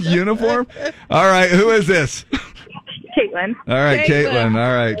our uniform. All right, who is this? Caitlin. All right, Caitlin.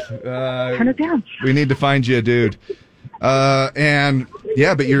 All right. Turn it down. We need to find you a dude. And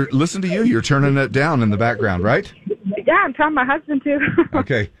yeah, but listen to you. You're turning it down in the background, right? Yeah, I'm telling my husband too.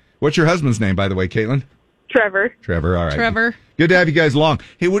 Okay. What's your husband's name, by the way, Caitlin? Trevor. All right. Trevor. Good to have you guys along.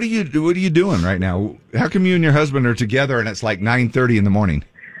 Hey, what are you doing right now? How come you and your husband are together and it's like 9:30 in the morning?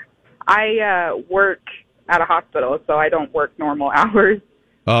 I work at a hospital, so I don't work normal hours.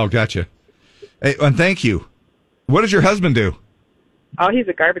 Oh, gotcha. Hey, and thank you. What does your husband do? Oh, he's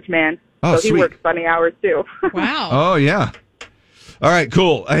a garbage man. Oh, so sweet. He works funny hours too. Wow. Oh, yeah. All right,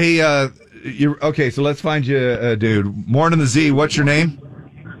 cool. Hey, okay, so let's find you a dude. Morning the Z, what's your name?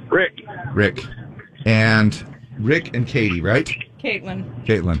 Rick. And Rick and Katie, right? Caitlin.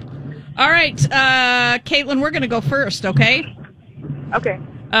 All right, Caitlin, we're going to go first, okay? Okay.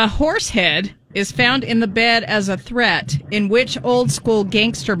 A horse head is found in the bed as a threat in which old school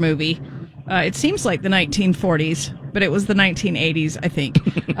gangster movie? It seems like the 1940s, but it was the 1980s, I think.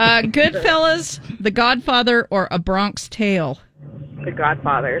 Goodfellas, The Godfather, or A Bronx Tale? The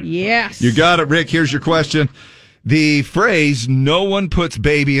Godfather. Yes. You got it, Rick. Here's your question. The phrase, no one puts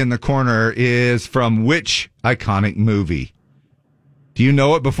baby in the corner, is from which iconic movie? Do you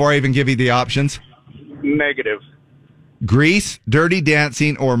know it before I even give you the options? Negative. Grease, Dirty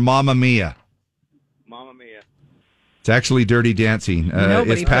Dancing, or Mamma Mia? Mamma Mia. It's actually Dirty Dancing.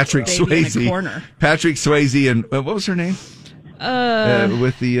 Nobody It's Patrick puts baby in a Swayze. corner. Patrick Swayze and what was her name?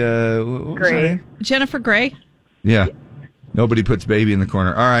 With the what was her name? Jennifer Grey. Yeah. Nobody puts baby in the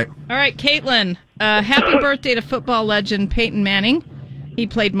corner. All right. All right, Caitlin. Happy birthday to football legend Peyton Manning. He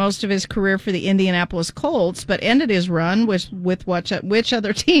played most of his career for the Indianapolis Colts, but ended his run with which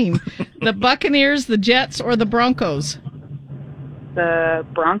other team? The Buccaneers, the Jets, or the Broncos? The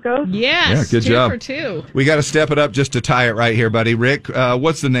Broncos? Yes. Yeah, good job. 2 for 2. We got to step it up just to tie it right here, buddy. Rick,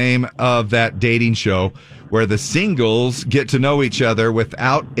 what's the name of that dating show where the singles get to know each other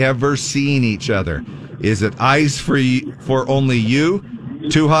without ever seeing each other? Is it Eyes for Only You,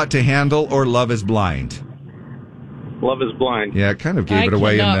 Too Hot to Handle, or Love is Blind? Love is Blind. Yeah, it kind of gave it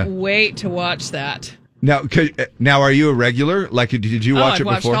away. I cannot wait to watch that. Now, are you a regular? Like, did you watch it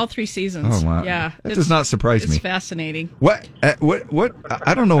before? I've watched all 3 seasons. Oh, wow. Yeah. That does not surprise me. It's fascinating. What?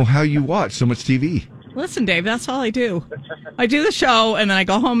 I don't know how you watch so much TV. Listen, Dave, that's all I do. I do the show, and then I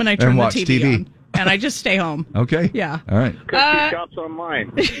go home and I turn And the watch TV TV. on. And I just stay home. Okay. Yeah. All right. Because she shops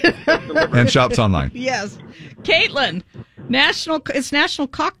online. And shops online. Yes. Caitlin, it's National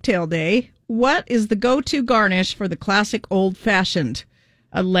Cocktail Day. What is the go-to garnish for the classic old-fashioned?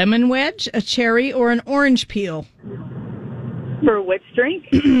 A lemon wedge, a cherry, or an orange peel? For which drink?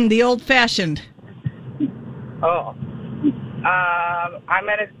 The old-fashioned. Oh. I'm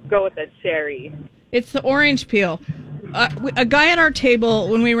going to go with a cherry. It's the orange peel. A guy at our table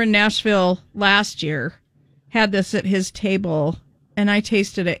when we were in Nashville last year had this at his table, and I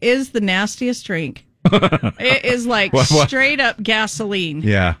tasted it. It is the nastiest drink. It is like What? straight up gasoline.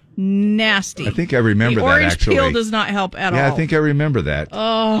 Yeah. Nasty. I think I remember the that, orange actually. peel does not help at all. Yeah, I think I remember that.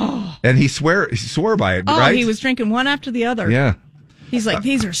 Oh. And he swore by it, Oh, right? he was drinking one after the other. Yeah. He's like,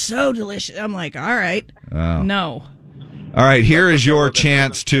 these are so delicious. I'm like, all right. Oh. No. All right, here is your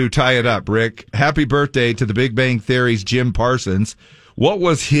chance to tie it up, Rick. Happy birthday to the Big Bang Theory's Jim Parsons. What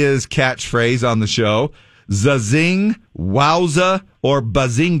was his catchphrase on the show? Zazing, wowza, or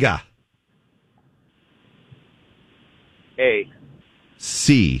bazinga? A.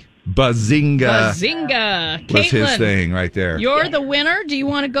 C. Bazinga. Bazinga. Was his Caitlin, thing right there. You're the winner. Do you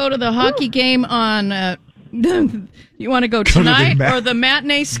want to go to the hockey game on, you want to go tonight or the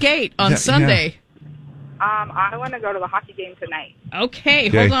matinee skate on Sunday? I want to go to the hockey game tonight. Okay,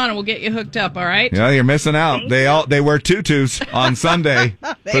 hold on, and we'll get you hooked up. All right. Yeah, you're missing out. They wear tutus on Sunday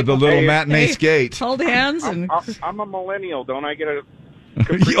for the little matinee skate. Hold hands and. I'm a millennial. Don't I get a?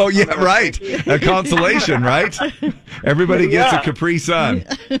 Oh yeah, right. A consolation, right? Everybody gets a Capri Sun.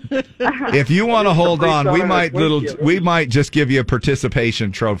 If you want to hold on, we might just give you a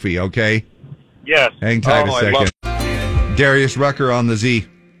participation trophy. Okay. Yes. Hang tight a second. Darius Rucker on the Z.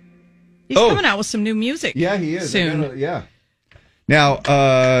 He's coming out with some new music. Yeah, he is. Soon. Yeah.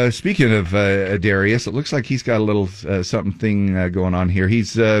 Now, speaking of Darius, it looks like he's got a little something going on here.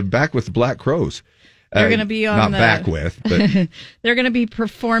 He's back with the Black Crowes. They're going to be on back with, but they're going to be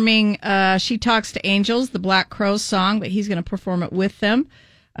performing She Talks to Angels, the Black Crowes song, but he's going to perform it with them.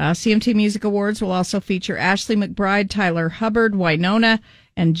 CMT Music Awards will also feature Ashley McBryde, Tyler Hubbard, Winona,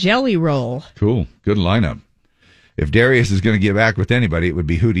 and Jelly Roll. Cool. Good lineup. If Darius is going to get back with anybody, it would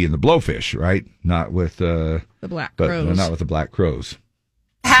be Hootie and the Blowfish, right? Not with the Black Crowes. Not with the Black Crowes.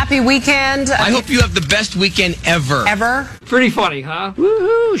 Happy weekend. I hope you have the best weekend ever. Ever? Pretty funny, huh?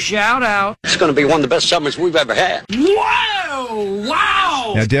 Woohoo! Shout out. It's going to be one of the best summers we've ever had. Whoa!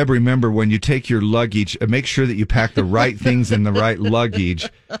 Wow! Now, Deb, remember when you take your luggage, make sure that you pack the right things in the right luggage,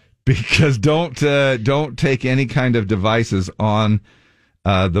 because don't take any kind of devices on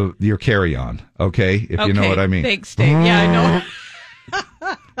your carry-on. Okay, if you know what I mean. Thanks, Dave. Yeah,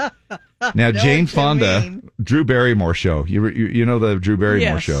 I know. Now, Jane Fonda, Drew Barrymore show. You know the Drew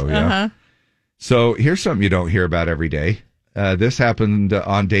Barrymore show, yeah? Uh-huh. So here's something you don't hear about every day. This happened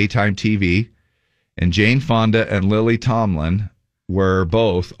on daytime TV, and Jane Fonda and Lily Tomlin were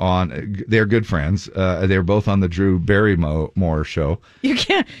both on. They're good friends. They were both on the Drew Barrymore show. You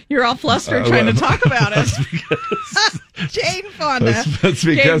can't. You're all flustered trying to talk about it. Jane Fonda. That's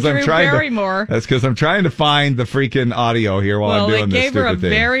because I'm trying Barrymore. That's because I'm trying to find the freaking audio here while I'm doing this stupid thing. Well, they gave her a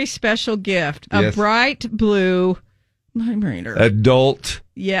very special gift, a bright blue adult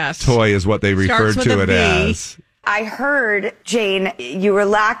toy is what they referred to it as. I heard, Jane, you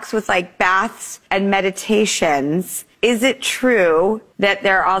relax with like baths and meditations. Is it true that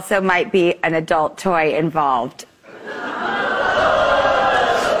there also might be an adult toy involved? There's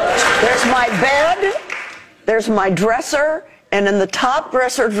my bed. There's my dresser, and in the top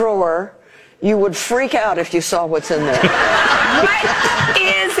dresser drawer, you would freak out if you saw what's in there. What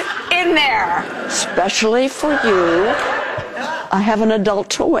is in there? Especially for you, I have an adult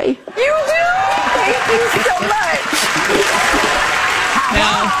toy. You do? Thank you so much.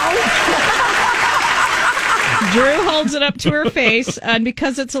 Drew holds it up to her face, and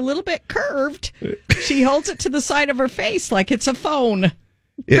because it's a little bit curved, she holds it to the side of her face like it's a phone,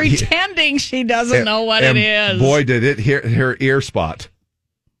 pretending she doesn't know what it is. Boy, did it hit her ear spot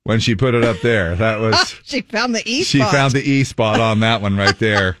when she put it up there. That was she found the E spot. She found the E spot on that one right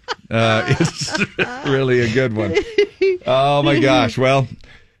there. It's really a good one. Oh my gosh! Well.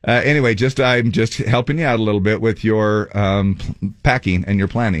 Anyway, I'm just helping you out a little bit with your packing and your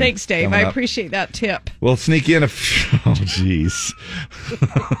planning. Thanks, Dave. I appreciate that tip. We'll sneak in jeez.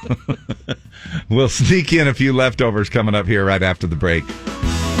 We'll sneak in a few leftovers coming up here right after the break.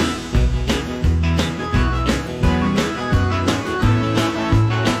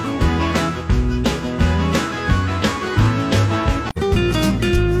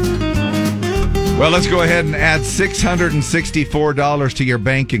 Well, let's go ahead and add $664 to your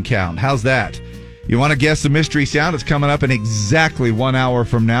bank account. How's that? You want to guess the mystery sound? It's coming up in exactly 1 hour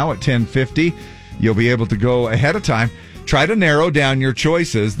from now at 10:50. You'll be able to go ahead of time. Try to narrow down your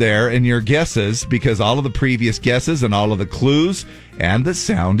choices there and your guesses, because all of the previous guesses and all of the clues and the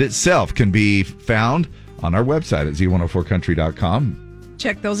sound itself can be found on our website at z104country.com.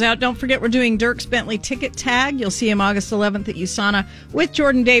 Check those out. Don't forget, we're doing Dierks Bentley Ticket Tag. You'll see him August 11th at USANA with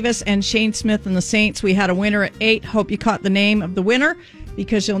Jordan Davis and Shane Smith and the Saints. We had a winner at 8. Hope you caught the name of the winner,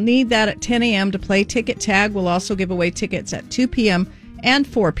 because you'll need that at 10 a.m. to play Ticket Tag. We'll also give away tickets at 2 p.m. and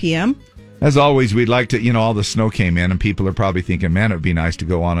 4 p.m. As always, we'd like to, all the snow came in, and people are probably thinking, man, it would be nice to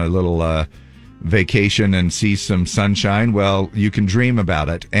go on a little vacation and see some sunshine. Well, you can dream about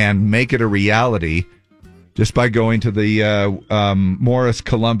it and make it a reality just by going to the Morris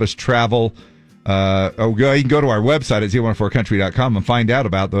Columbus Travel. You can go to our website at z104country.com and find out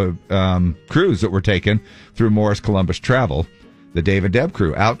about the cruise that we're taking through Morris Columbus Travel, the Dave and Deb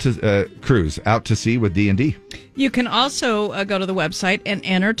crew, cruise out to sea with D&D. You can also go to the website and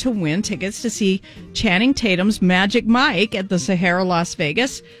enter to win tickets to see Channing Tatum's Magic Mike at the Sahara, Las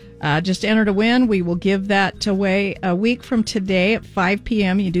Vegas. Just enter to win. We will give that away a week from today at 5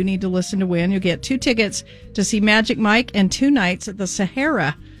 p.m. You do need to listen to win. You'll get 2 tickets to see Magic Mike and 2 nights at the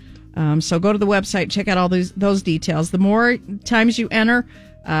Sahara. So go to the website, check out all those details. The more times you enter,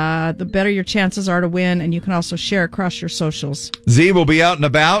 the better your chances are to win, and you can also share across your socials. Z will be out and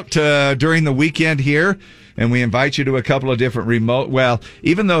about during the weekend here, and we invite you to a couple of different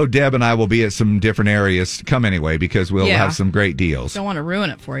even though Deb and I will be at some different areas, come anyway, because we'll have some great deals. Don't want to ruin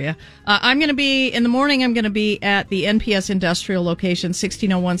it for you. I'm going to be, in the morning, I'm going to be at the NPS Industrial location,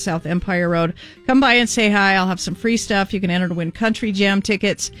 1601 South Empire Road. Come by and say hi. I'll have some free stuff. You can enter to win Country Jam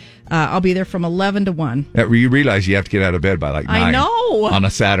tickets. I'll be there from 11 to 1. You realize you have to get out of bed by 9. I know. On a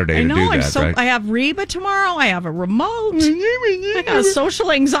Saturday to do that, right? I have Reba tomorrow. I have a remote. I got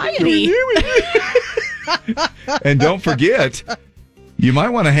social anxiety. And don't forget, you might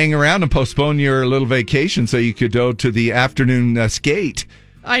want to hang around and postpone your little vacation so you could go to the afternoon skate.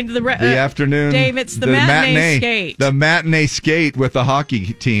 The afternoon, Dave, it's the matinee skate. The matinee skate with the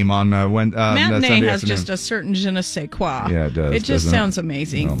hockey team on matinee Sunday has afternoon. just a certain je ne sais quoi. Yeah, it does. It just sounds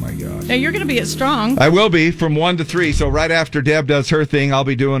amazing. Oh my gosh! Now you're going to be at Strong. I will be from 1 to 3. So right after Deb does her thing, I'll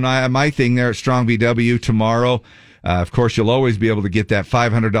be doing my thing there at Strong VW tomorrow. Of course, you'll always be able to get that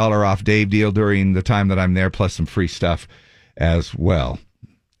 $500 off Dave deal during the time that I'm there, plus some free stuff as well.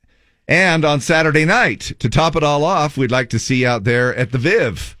 And on Saturday night, to top it all off, we'd like to see you out there at the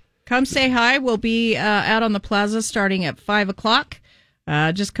Viv. Come say hi. We'll be out on the plaza starting at 5 o'clock.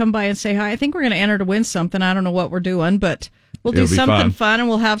 Just come by and say hi. I think we're going to enter to win something. I don't know what we're doing, but we'll do something fun, and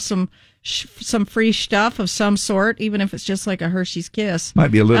we'll have some free stuff of some sort, even if it's just like a Hershey's Kiss.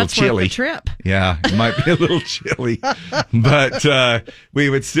 Might be a little That's chilly. Worth the trip. Yeah, it might be a little chilly, but we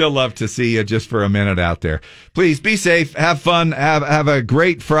would still love to see you just for a minute out there. Please be safe, have fun, have a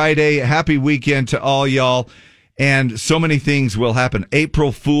great Friday, happy weekend to all y'all. And so many things will happen.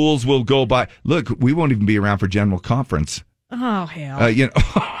 April Fools will go by. Look, we won't even be around for General Conference. Oh hell!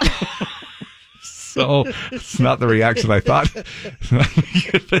 So it's not the reaction I thought.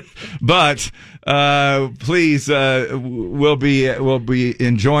 But please, we'll be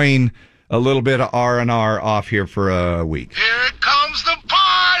enjoying a little bit of R&R off here for a week.